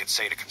anything we could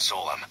say to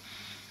console him.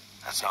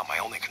 That's not my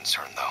only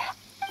concern, though.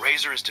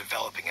 Razor is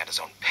developing at his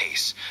own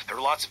pace. There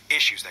are lots of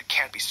issues that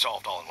can't be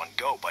solved all in one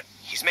go, but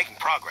he's making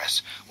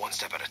progress, one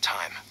step at a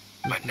time.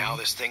 But now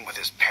this thing with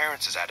his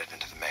parents is added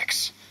into the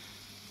mix.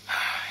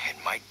 It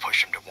might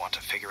push him to want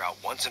to figure out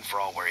once and for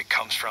all where he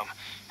comes from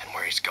and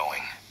where he's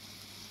going.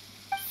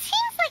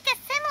 Seems like a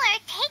similar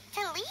take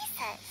to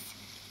Lisa's.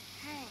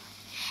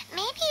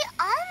 Maybe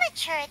all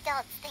mature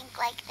adults think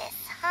like this,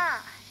 huh?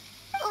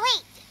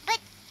 Wait, but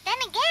then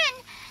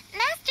again,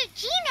 Master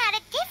Jean had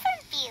a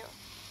different view.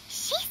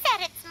 She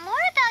said it's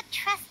more about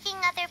trusting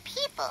other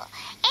people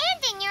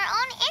and in your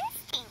own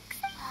instincts.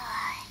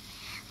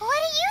 What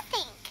do you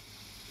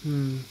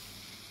think?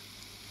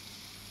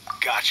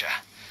 Gotcha.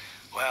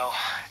 Well,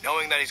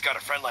 knowing that he's got a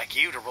friend like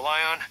you to rely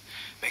on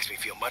makes me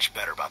feel much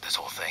better about this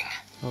whole thing.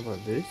 How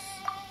about this?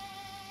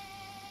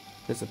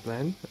 There's a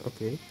plan?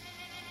 Okay.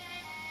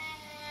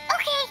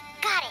 Okay,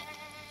 got it.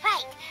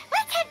 Right,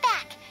 let's head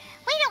back.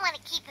 We don't want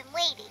to keep him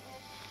waiting.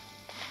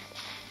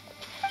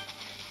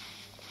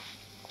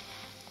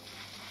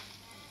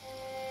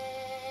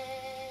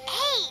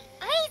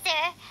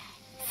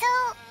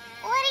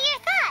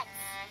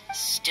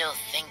 still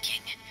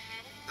thinking.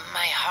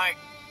 My heart,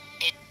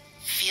 it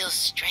feels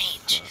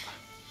strange.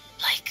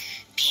 Like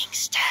being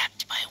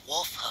stabbed by a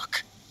wolf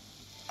hook.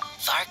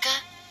 Varka?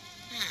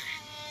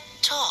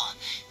 Tall,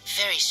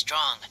 very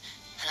strong,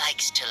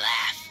 likes to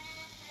laugh.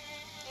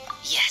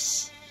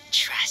 Yes,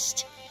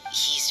 trust.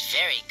 He's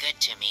very good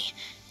to me.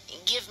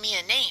 Give me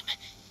a name.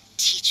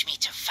 Teach me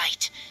to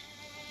fight.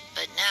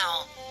 But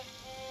now,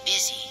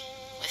 busy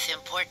with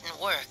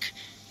important work.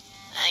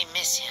 I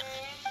miss him.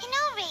 You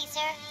know,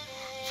 Razor,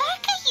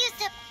 Varka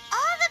used up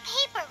all the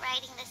paper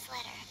writing this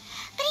letter,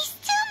 but he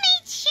still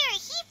made sure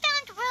he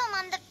found room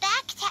on the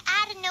back to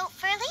add a note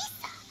for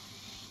Lisa.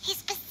 He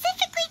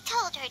specifically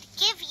told her to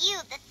give you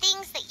the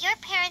things that your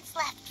parents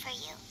left for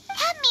you.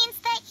 That means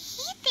that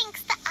he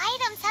thinks the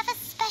items have a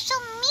special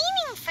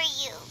meaning for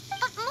you.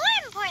 But more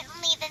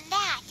importantly than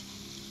that,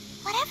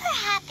 whatever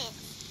happens,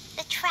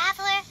 the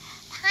Traveler,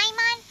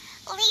 Paimon,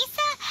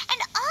 Lisa,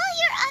 and all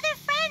your other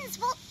friends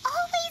will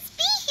always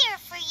be here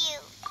for you.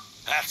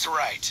 That's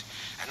right.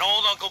 And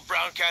old Uncle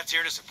Brown Cat's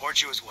here to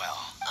support you as well.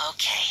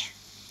 Okay,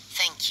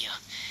 thank you.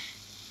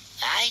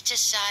 I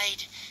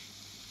decide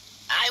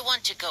I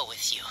want to go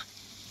with you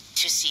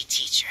to see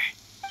teacher.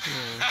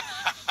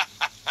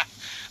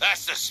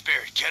 That's the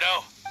spirit,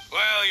 kiddo.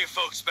 Well, you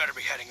folks better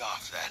be heading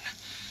off then.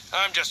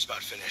 I'm just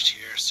about finished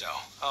here, so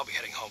I'll be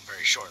heading home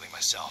very shortly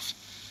myself.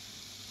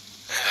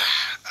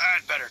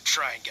 I'd better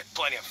try and get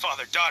plenty of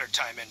father-daughter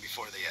time in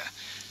before the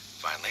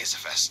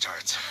Weinlesefest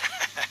starts.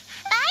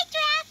 Bye,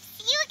 Draft.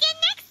 See you again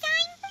next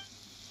time.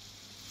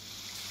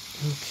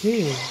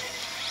 Okay.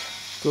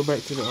 Go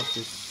back to the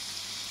office.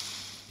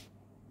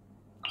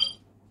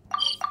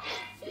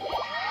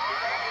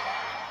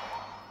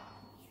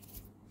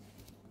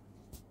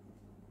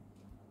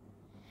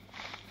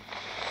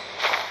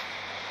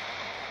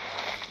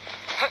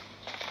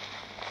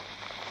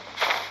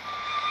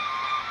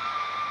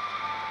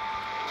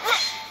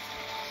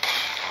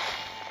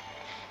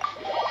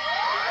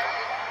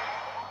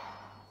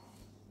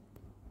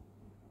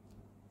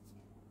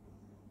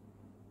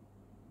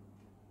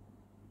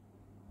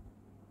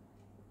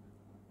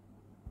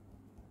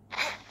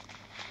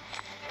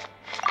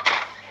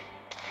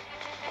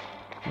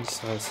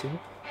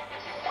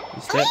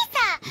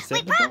 Lisa,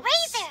 we brought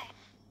Razor.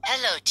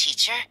 Hello,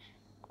 teacher.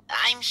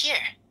 I'm here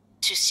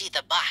to see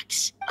the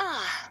box.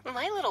 Ah,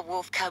 my little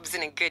wolf cub's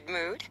in a good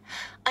mood.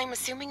 I'm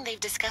assuming they've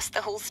discussed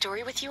the whole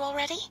story with you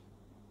already?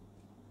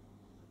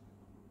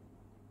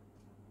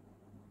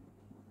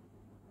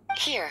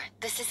 Here,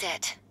 this is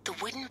it. The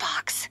wooden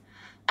box.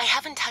 I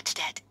haven't touched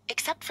it,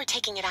 except for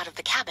taking it out of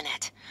the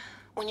cabinet.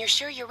 When you're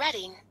sure you're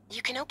ready,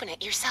 you can open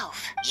it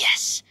yourself.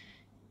 Yes,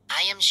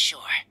 I am sure.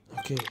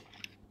 Okay,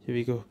 here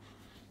we go.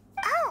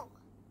 Oh,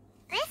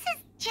 this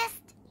is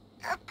just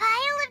a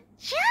pile of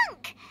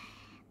junk.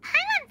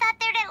 Paimon thought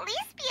there'd at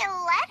least be a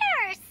letter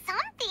or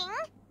something.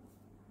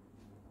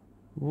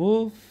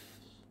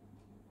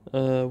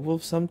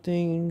 Wolf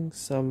something,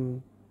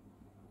 some...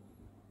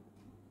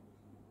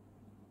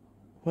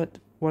 What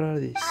are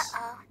these?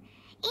 Uh-oh.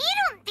 You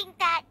don't think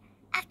that,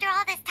 after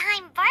all this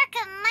time,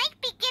 Varka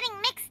might be getting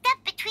mixed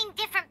up between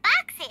different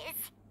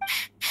boxes?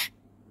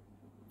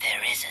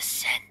 There is a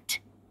scent.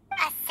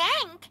 A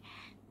scent?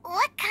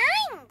 What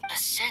kind? A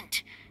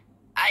scent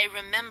I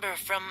remember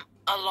from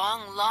a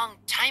long, long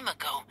time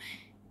ago.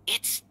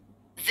 It's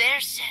their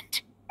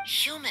scent.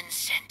 Human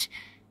scent.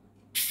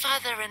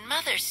 Father and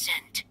mother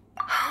scent.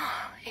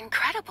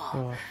 Incredible.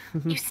 Oh.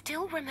 You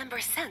still remember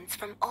scents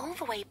from all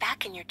the way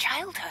back in your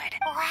childhood.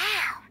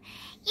 Wow.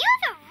 You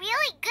have a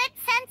really good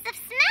sense of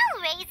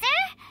smell,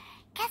 Razor.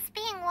 Guess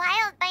being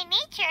wild by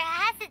nature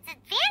has its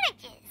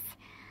advantages.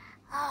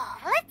 Oh,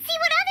 let's see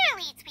what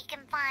other leads we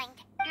can find.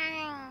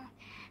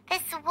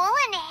 This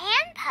woolen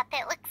hand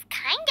puppet looks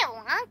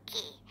kinda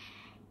wonky.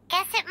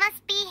 Guess it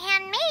must be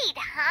handmade,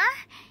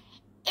 huh?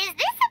 Is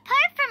this a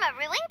part from a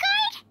ruin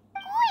guide?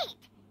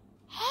 Wait.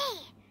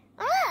 Hey,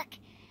 look.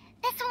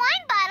 This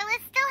wine bottle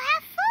is still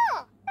half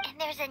full. And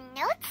there's a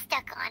note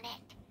stuck on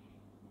it.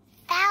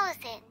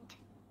 1,000.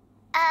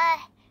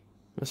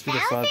 Must be the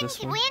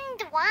farthest 1,000 one.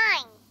 wind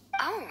wine.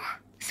 Oh,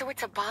 so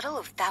it's a bottle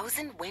of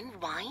 1,000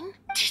 wind wine?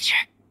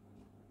 Teacher,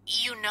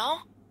 you know?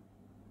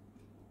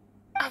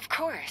 Of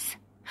course.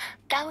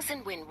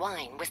 1,000 wind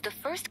wine was the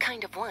first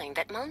kind of wine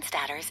that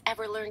Mondstadters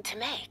ever learned to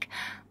make,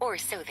 or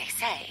so they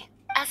say.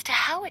 As to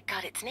how it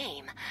got its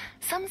name,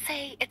 some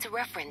say it's a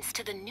reference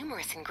to the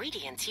numerous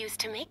ingredients used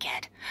to make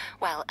it,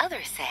 while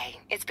others say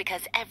it's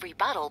because every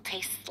bottle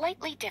tastes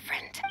slightly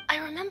different. I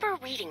remember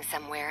reading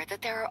somewhere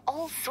that there are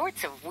all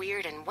sorts of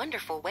weird and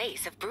wonderful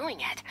ways of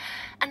brewing it,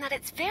 and that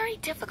it's very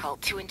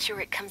difficult to ensure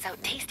it comes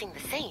out tasting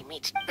the same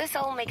each. This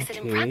all makes it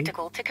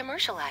impractical to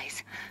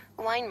commercialize.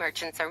 Wine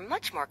merchants are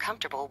much more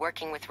comfortable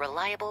working with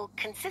reliable,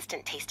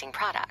 consistent tasting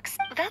products.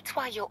 That's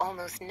why you'll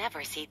almost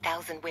never see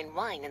 1,000 wind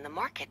wine in the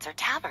markets or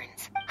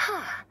taverns.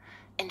 Huh.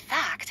 In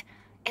fact,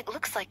 it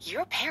looks like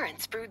your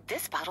parents brewed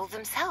this bottle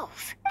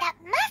themselves. That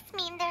must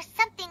mean there's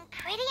something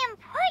pretty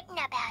important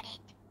about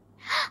it.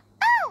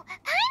 Oh,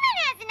 Paimon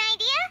has an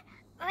idea.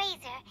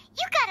 Razor,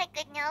 you got a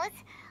good nose.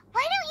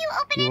 Why don't you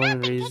open Open You it want up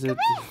and take Razor a to...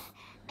 look.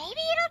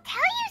 Maybe it'll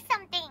tell you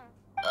something.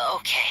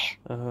 Okay.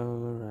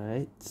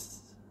 Alright.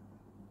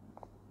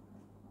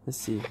 Let's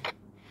see.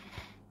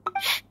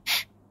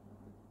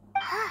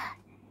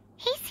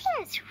 He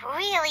seems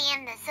really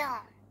in the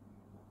zone.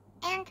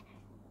 And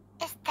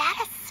is that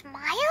a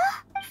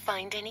smile?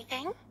 Find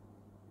anything?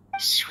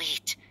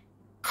 Sweet,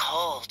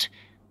 cold,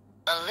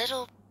 a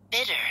little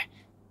bitter.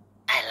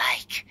 I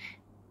like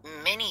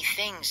many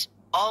things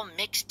all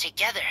mixed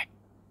together.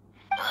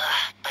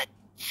 But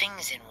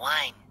things in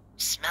wine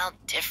smell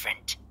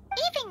different.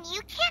 Even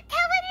you can't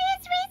tell what it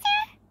is,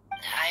 Razor?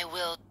 I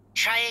will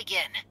try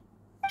again.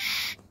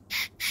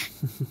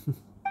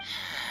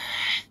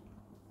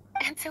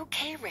 It's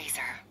okay,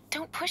 Razor.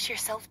 Don't push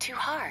yourself too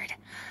hard.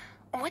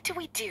 What do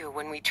we do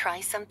when we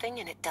try something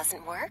and it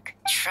doesn't work?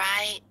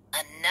 Try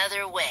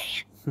another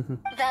way.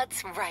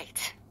 That's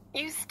right.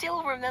 You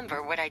still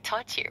remember what I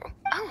taught you.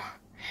 Oh,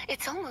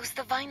 it's almost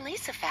the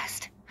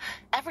Weinlesefest.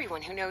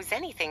 Everyone who knows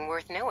anything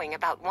worth knowing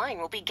about wine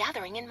will be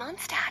gathering in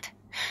Mondstadt.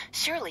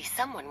 Surely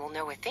someone will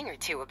know a thing or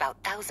two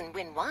about Thousand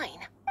Wind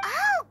wine.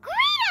 Oh,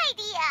 great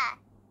idea!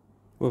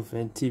 Will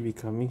Venti be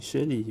coming?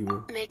 Surely he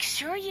will. Make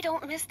sure you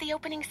don't miss the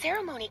opening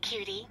ceremony,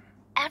 cutie.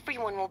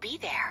 Everyone will be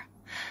there.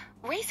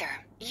 Razor,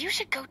 you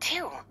should go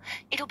too.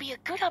 It'll be a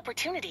good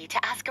opportunity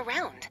to ask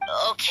around.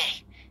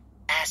 Okay.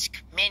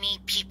 Ask many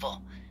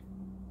people.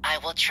 I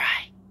will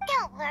try.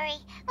 Don't worry,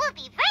 we'll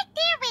be right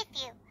there with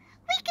you.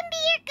 We can be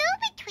your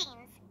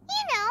go-betweens.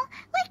 You know,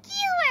 like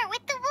you were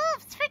with the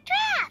wolves for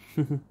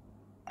draft.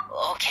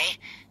 Okay,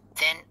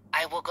 then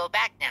I will go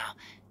back now.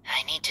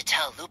 I need to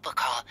tell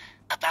Lupacol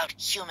about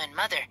Human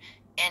Mother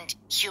and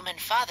Human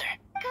Father.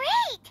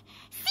 Great!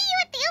 See you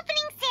at the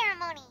opening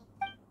ceremony.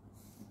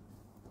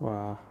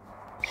 Wow.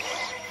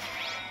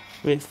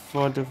 Wait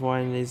for the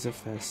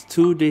Weinlesefest.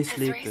 2 days As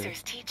later.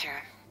 Razor's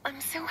teacher, I'm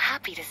so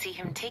happy to see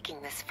him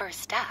taking this first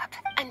step.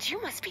 And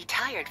you must be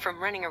tired from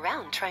running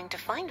around trying to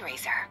find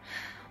Razor.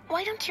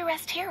 Why don't you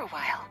rest here a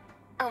while?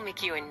 I'll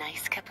make you a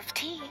nice cup of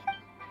tea.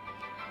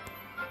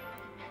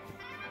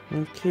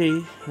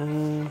 Okay,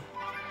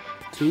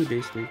 2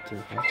 days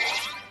later, huh?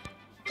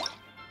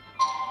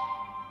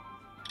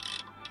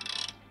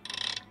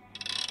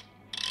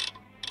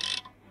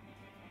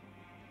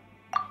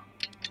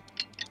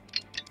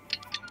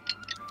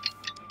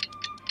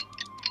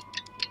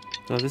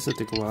 Oh, this will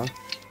take a while.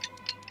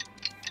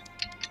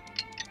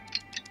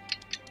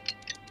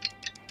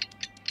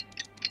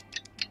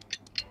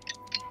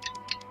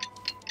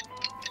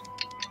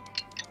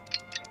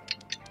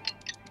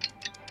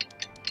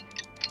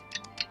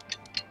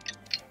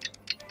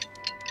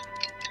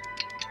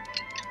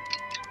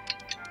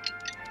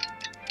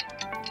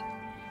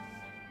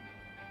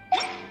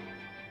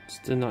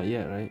 Still not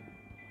yet, right?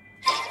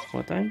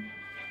 What time?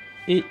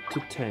 8 to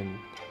 10.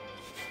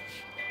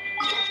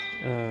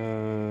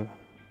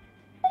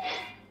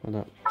 Hold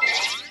up.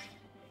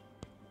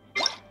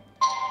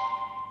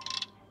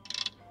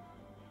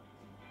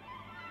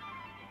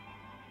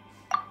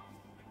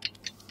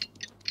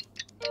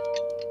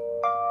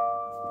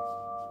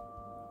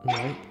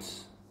 Right.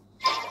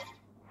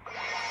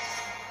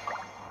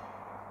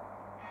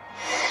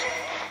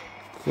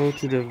 Go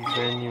to the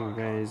venue.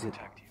 Where is it?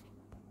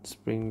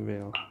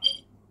 Springvale.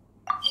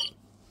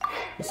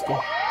 Let's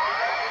go.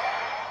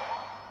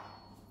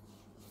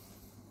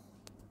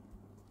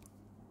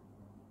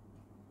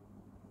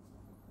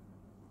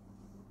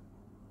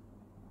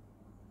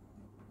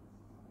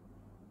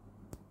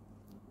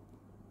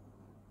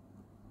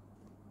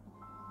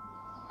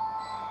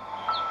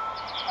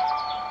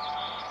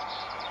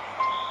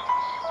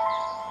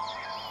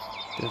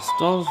 There's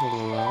stalls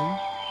all around.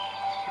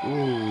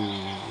 Ooh,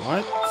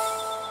 what?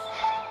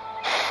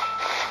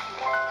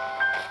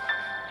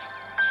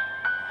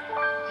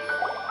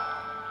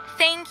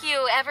 Thank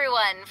you,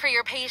 everyone, for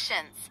your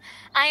patience.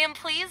 I am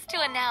pleased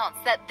to announce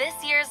that this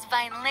year's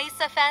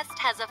Weinlesefest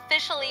has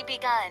officially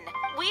begun.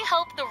 We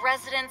hope the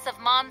residents of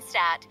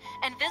Mondstadt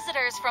and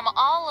visitors from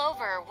all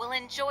over will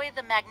enjoy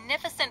the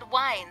magnificent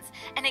wines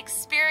and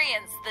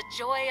experience the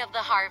joy of the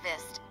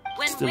harvest.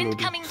 When Still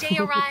Windcoming Day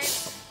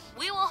arrives,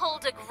 we will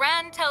hold a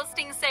grand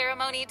toasting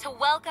ceremony to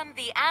welcome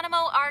the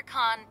Animo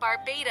Archon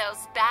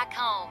Barbados back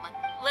home.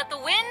 Let the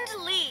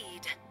wind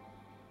lead.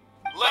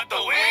 Let the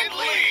wind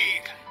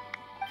lead!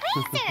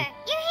 Razor,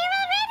 you're here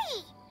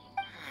already.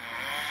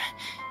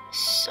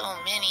 So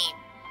many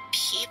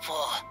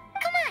people.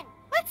 Come on,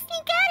 let's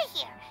sneak out of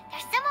here.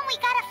 There's someone we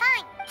gotta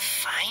find.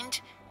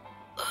 Find?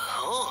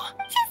 Who?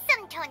 Just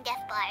some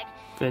tone-deaf bard.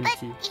 But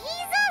Venti. he's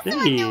There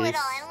also a he know-it-all is.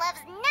 and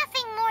loves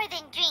nothing more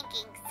than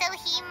drinking, so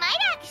he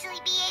might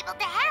actually be able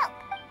to help.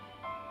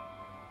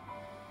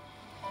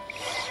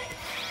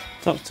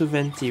 Talk to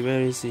Venti.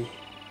 Where is he?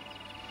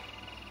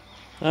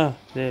 Ah,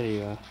 there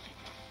you are.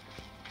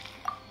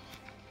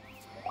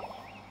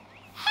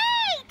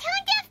 Hey,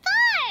 tone-deaf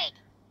bard!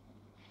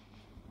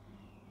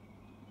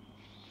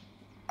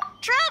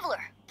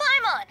 Traveler,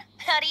 Paimon,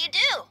 how do you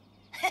do?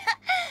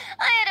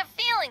 I had a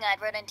feeling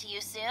I'd run into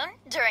you soon,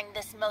 during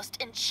this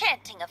most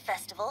enchanting of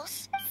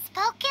festivals.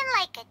 Spoken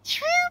like a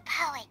true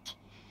poet.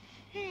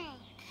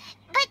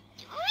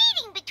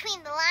 reading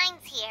between the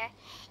lines here,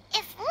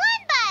 if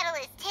one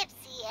bottle is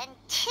tipsy and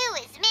two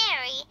is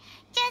merry,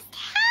 just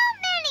how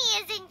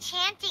many is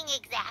enchanting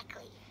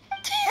exactly?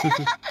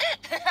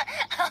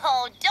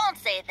 Oh, don't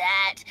say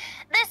that.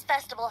 This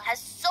festival has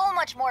so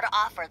much more to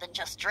offer than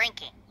just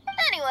drinking.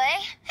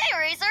 Anyway, hey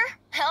Razor,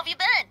 how have you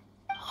been?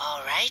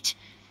 All right.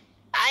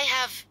 I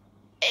have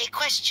a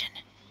question.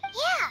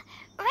 Yeah,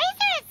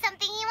 Razor has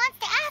something he wants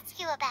to ask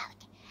you about.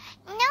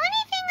 Know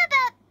anything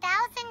about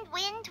Thousand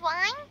Wind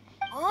wine?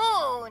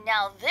 Ooh,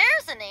 now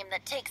there's a name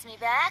that takes me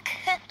back.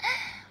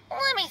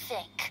 Let me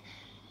think.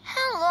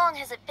 How long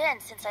has it been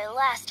since I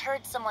last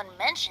heard someone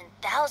mention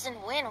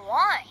Thousand Wind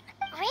wine?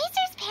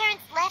 Razor's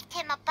parents left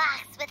him a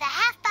box with a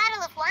half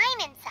bottle of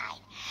wine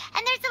inside,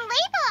 and there's a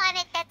label on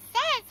it that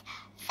says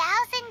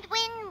Thousand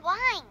Wind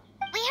wine.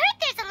 We heard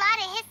there's a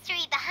lot of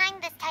history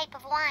behind this type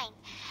of wine,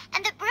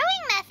 and the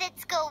brewing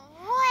methods go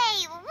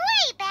way,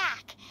 way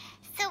back.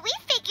 So we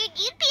figured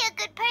you'd be a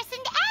good person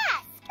to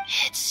ask.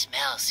 It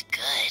smells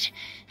good,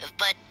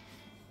 but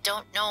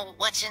don't know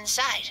what's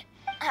inside.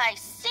 I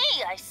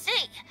see, I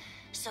see.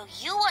 So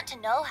you want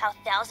to know how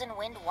Thousand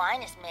Wind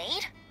wine is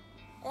made?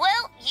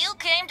 Well, you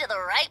came to the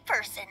right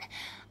person.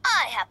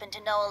 I happen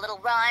to know a little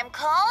rhyme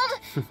called,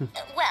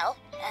 well,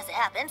 as it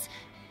happens,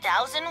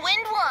 Thousand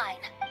Wind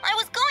wine. I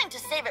was going to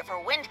save it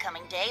for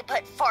Windcoming Day,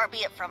 but far be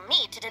it from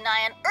me to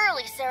deny an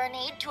early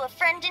serenade to a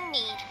friend in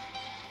need.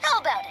 How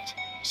about it?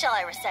 Shall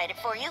I recite it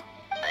for you?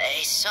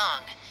 A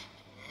song.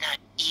 Not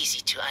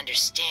easy to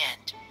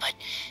understand, but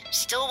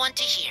still want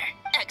to hear.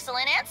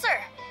 Excellent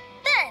answer.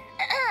 Then,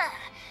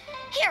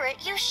 hear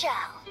it you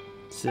shall.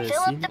 Is it a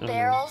Fill up scene? the Oh, no.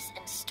 barrels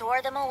and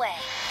store them away.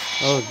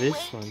 Oh, this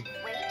wait, one.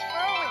 Wait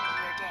for a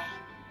windier day.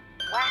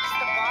 Wax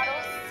the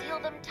bottles, seal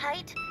them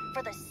tight,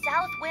 for the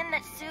south wind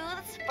that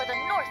soothes, for the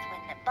north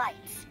wind that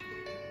bites.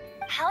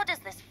 How does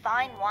this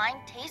fine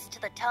wine taste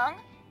to the tongue?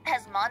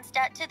 As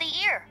Mondstadt to the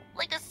ear,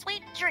 like a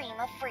sweet dream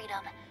of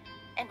freedom.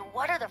 And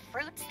what are the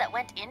fruits that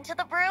went into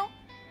the brew?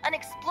 An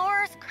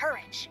explorer's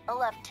courage, a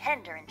love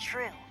tender and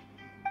true.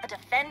 A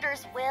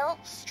defender's will,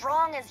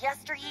 strong as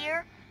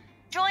yesteryear,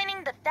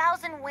 joining the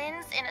thousand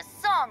winds in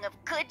a song of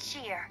good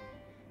cheer.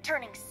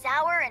 Turning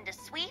sour into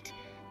sweet,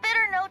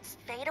 bitter notes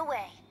fade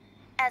away,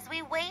 as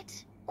we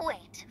wait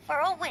for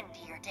a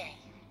windier day.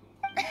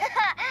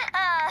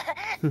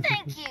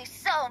 Thank you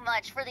so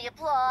much for the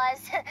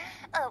applause.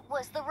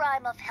 Was the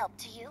rhyme of help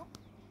to you?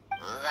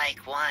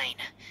 Like wine.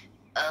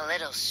 A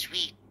little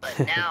sweet, but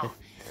now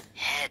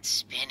head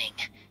spinning.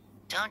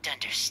 Don't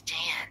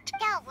understand.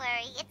 Don't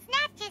worry, it's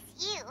not just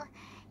you.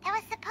 That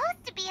was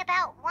supposed to be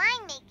about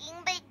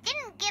winemaking, but it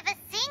didn't give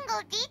a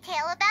single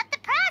detail about the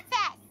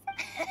process.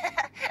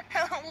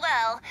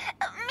 Well,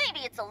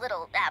 maybe it's a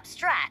little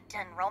abstract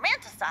and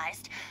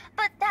romanticized,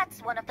 but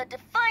that's one of the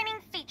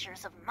defining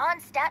features of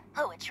Mondstadt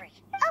poetry.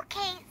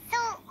 Okay, so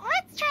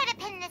let's try to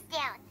pin this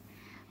down.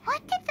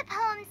 What did the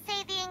poem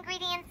say the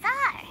ingredients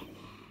are?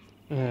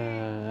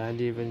 I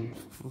didn't even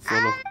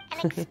follow. An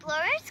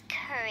explorer's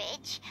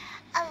courage,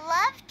 a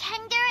love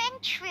tender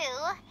and true,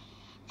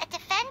 a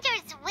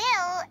defender's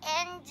will,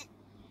 and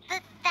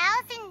the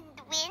thousand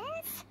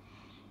winds?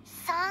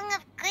 Song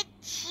of good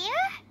cheer?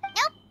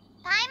 Nope,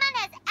 Paimon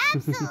has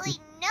absolutely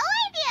no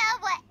idea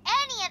what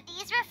any of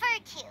these refer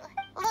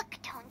to. Look,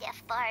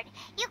 Tone-Deaf Bard,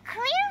 you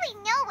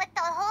clearly know what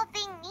the whole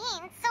thing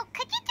means, so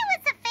could you do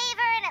us a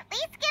favor and at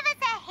least give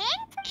us a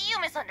hint? You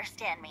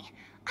misunderstand me.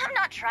 I'm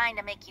not trying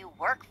to make you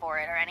work for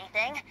it or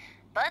anything,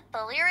 but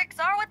the lyrics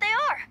are what they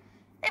are.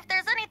 If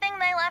there's anything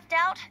they left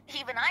out,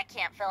 even I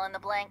can't fill in the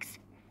blanks.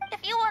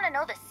 If you want to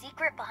know the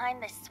secret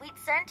behind this sweet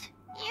scent,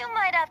 you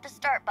might have to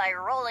start by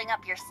rolling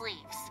up your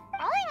sleeves.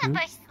 Rolling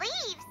up our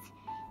sleeves?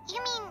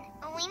 You mean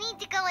we need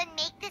to go and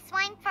make this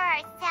wine for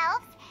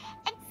ourselves,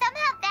 and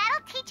somehow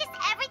that'll teach us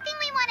everything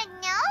we want to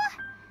know?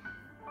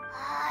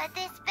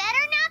 This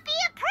better not be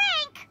a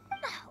prank!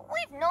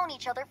 We've known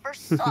each other for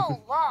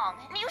so long,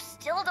 and you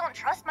still don't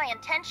trust my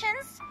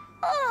intentions?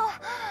 Oh,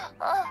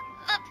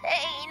 the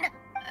pain.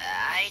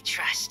 I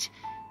trust.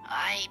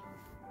 I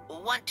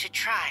want to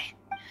try.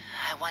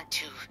 I want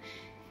to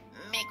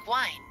make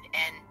wine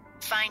and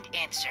find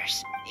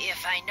answers.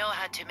 If I know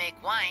how to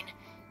make wine,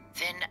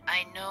 then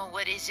I know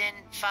what is in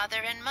father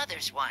and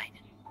mother's wine.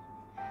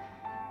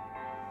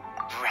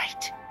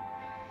 Right.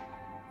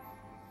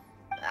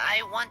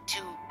 I want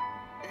to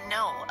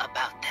know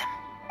about them.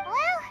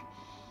 Well,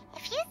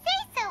 if you say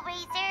so,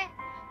 Razor,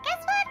 guess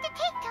we'll have to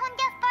take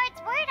Tone-Deaf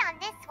Bard's word on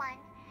this one.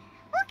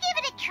 We'll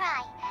give it a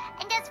try,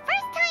 and as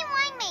first-time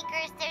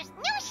winemakers, there's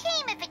no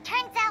shame if it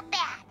turns out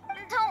bad.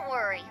 Don't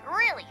worry,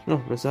 really.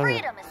 Oh, Rosanna.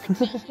 Freedom is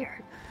the key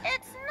here.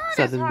 It's not as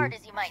Suddenly. hard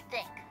as you might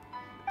think.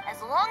 As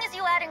long as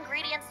you add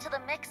ingredients to the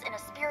mix in a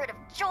spirit of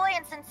joy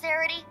and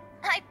sincerity,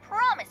 I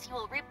promise you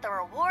will reap the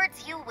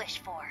rewards you wish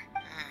for.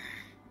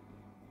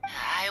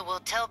 I will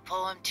tell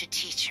Poem to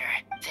teacher.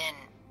 Then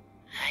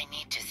I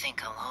need to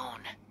think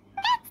alone.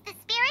 That's the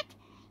spirit.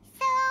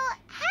 So,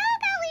 how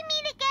about we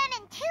meet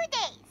again in 2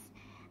 days?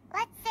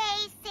 Let's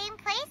say same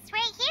place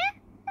right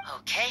here?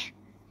 Okay?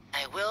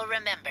 I will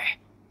remember.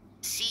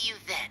 See you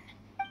then.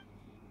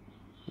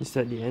 Is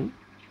that the end?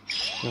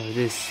 Oh, it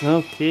is.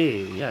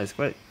 Okay, yeah, it's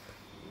quite...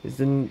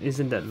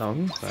 Isn't that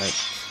long, but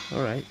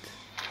alright.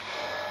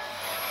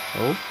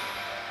 Oh.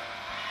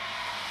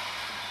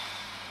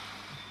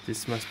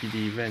 This must be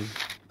the event.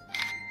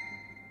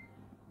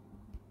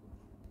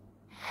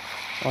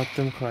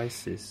 Autumn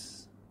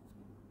Crisis.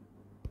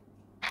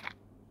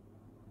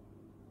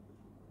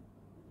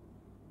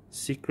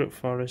 Secret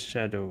Forest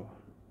Shadow.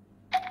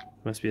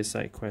 Must be a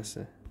side quest.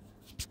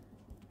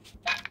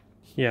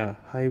 Yeah,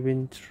 High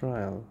Wind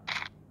Trial.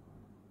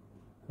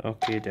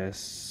 Okay,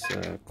 there's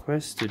a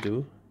quest to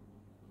do.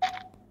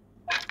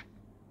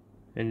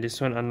 And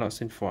this one unlocks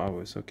in 4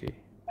 hours, okay.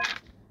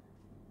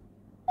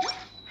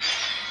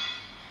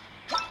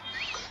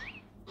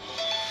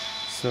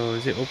 So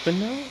is it open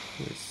now?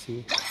 Let's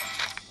see.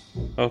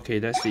 Okay,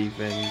 that's the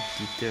event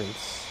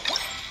details.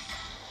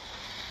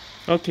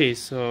 Okay,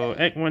 so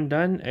Act 1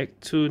 done,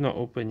 Act 2 not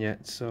open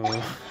yet, so...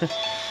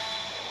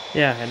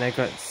 yeah, and I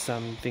got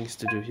some things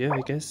to do here,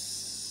 I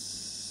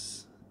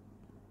guess.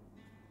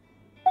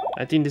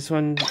 I think this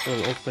one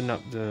will open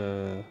up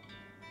the...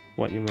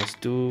 what you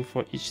must do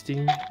for each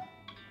thing.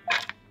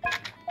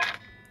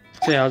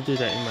 So yeah, I'll do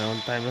that in my own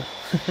time.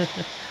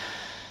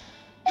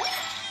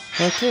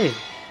 Okay.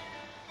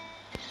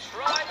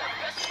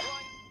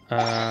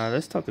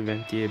 Let's talk to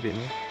Venti a bit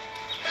more.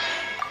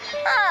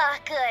 Ah,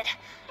 good.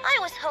 I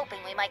was hoping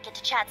we might get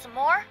to chat some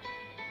more.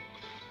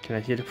 Can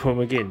I hear the poem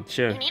again?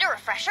 Sure. You need a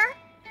refresher?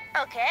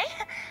 Okay.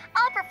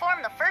 I'll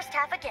perform the first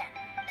half again.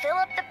 Fill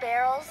up the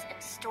barrels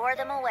and store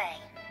them away.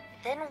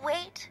 Then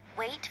wait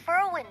for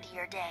a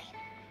windier day.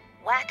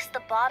 Wax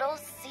the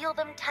bottles, seal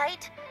them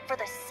tight, for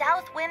the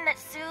south wind that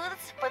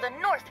soothes, for the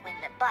north wind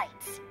that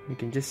bites. You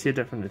can just hear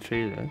that from the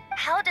trailer.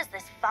 How does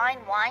this fine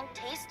wine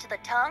taste to the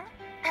tongue?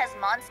 As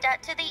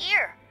Mondstadt to the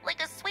ear,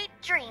 like a sweet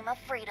dream of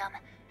freedom.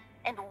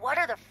 And what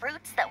are the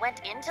fruits that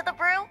went into the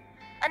brew?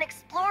 An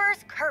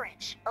explorer's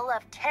courage, a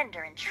love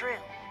tender and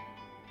true.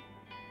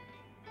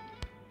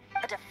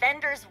 A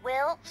defender's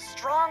will,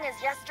 strong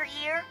as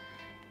yesteryear,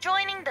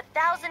 joining the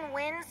thousand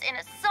winds in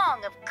a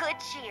song of good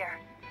cheer.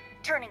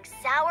 Turning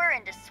sour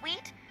into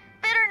sweet,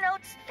 bitter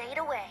notes fade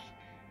away.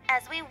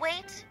 As we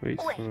wait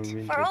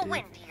for a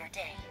windier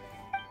day.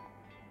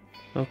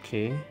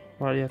 Okay,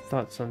 what are your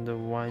thoughts on the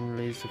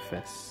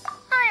Weinlesefest?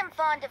 I am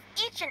fond of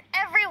each and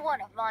every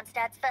one of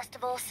Mondstadt's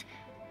festivals.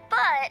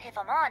 But, if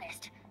I'm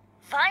honest,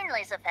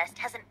 Weinlesefest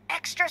has an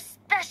extra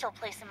special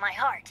place in my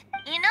heart.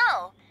 You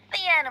know,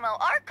 the Animo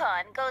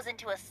Archon goes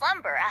into a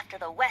slumber after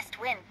the west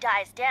wind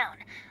dies down,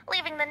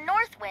 leaving the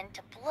north wind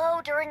to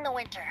blow during the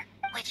winter.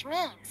 Which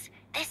means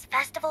this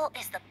festival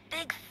is the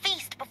big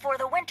feast before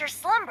the winter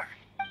slumber.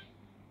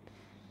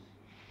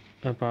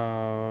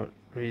 About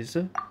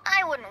Razor?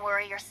 I wouldn't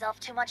worry yourself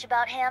too much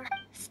about him.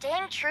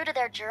 Staying true to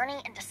their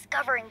journey and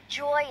discovering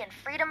joy and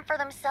freedom for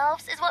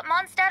themselves is what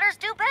Mondstadters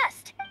do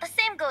best. The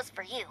same goes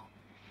for you.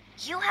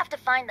 You have to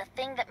find the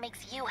thing that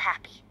makes you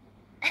happy.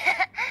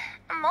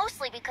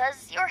 Mostly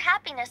because your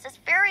happiness is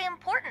very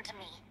important to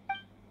me.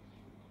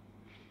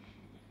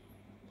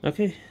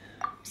 Okay.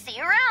 See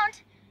you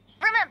around.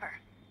 Remember,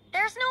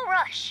 there's no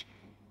rush.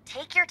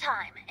 Take your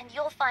time and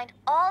you'll find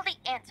all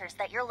the answers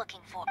that you're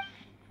looking for.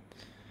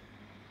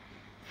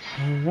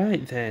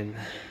 Alright then.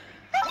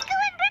 Let's go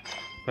in.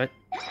 What?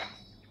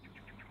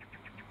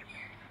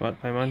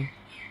 What, Paimon?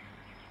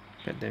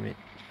 God damn it.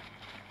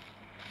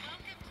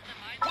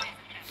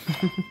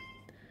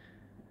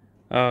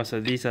 Oh,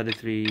 so these are the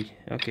three.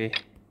 Okay.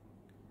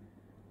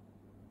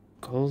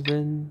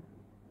 Golden.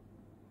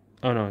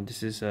 Oh no,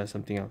 this is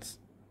something else.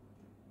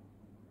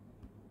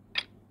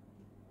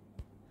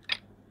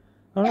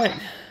 Alright.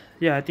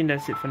 Yeah, I think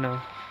that's it for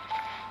now.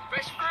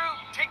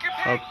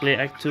 I'll play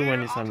Act 2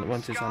 when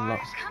once it's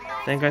unlocked.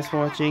 Thank you guys for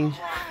watching.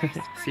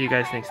 See you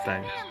guys next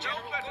time.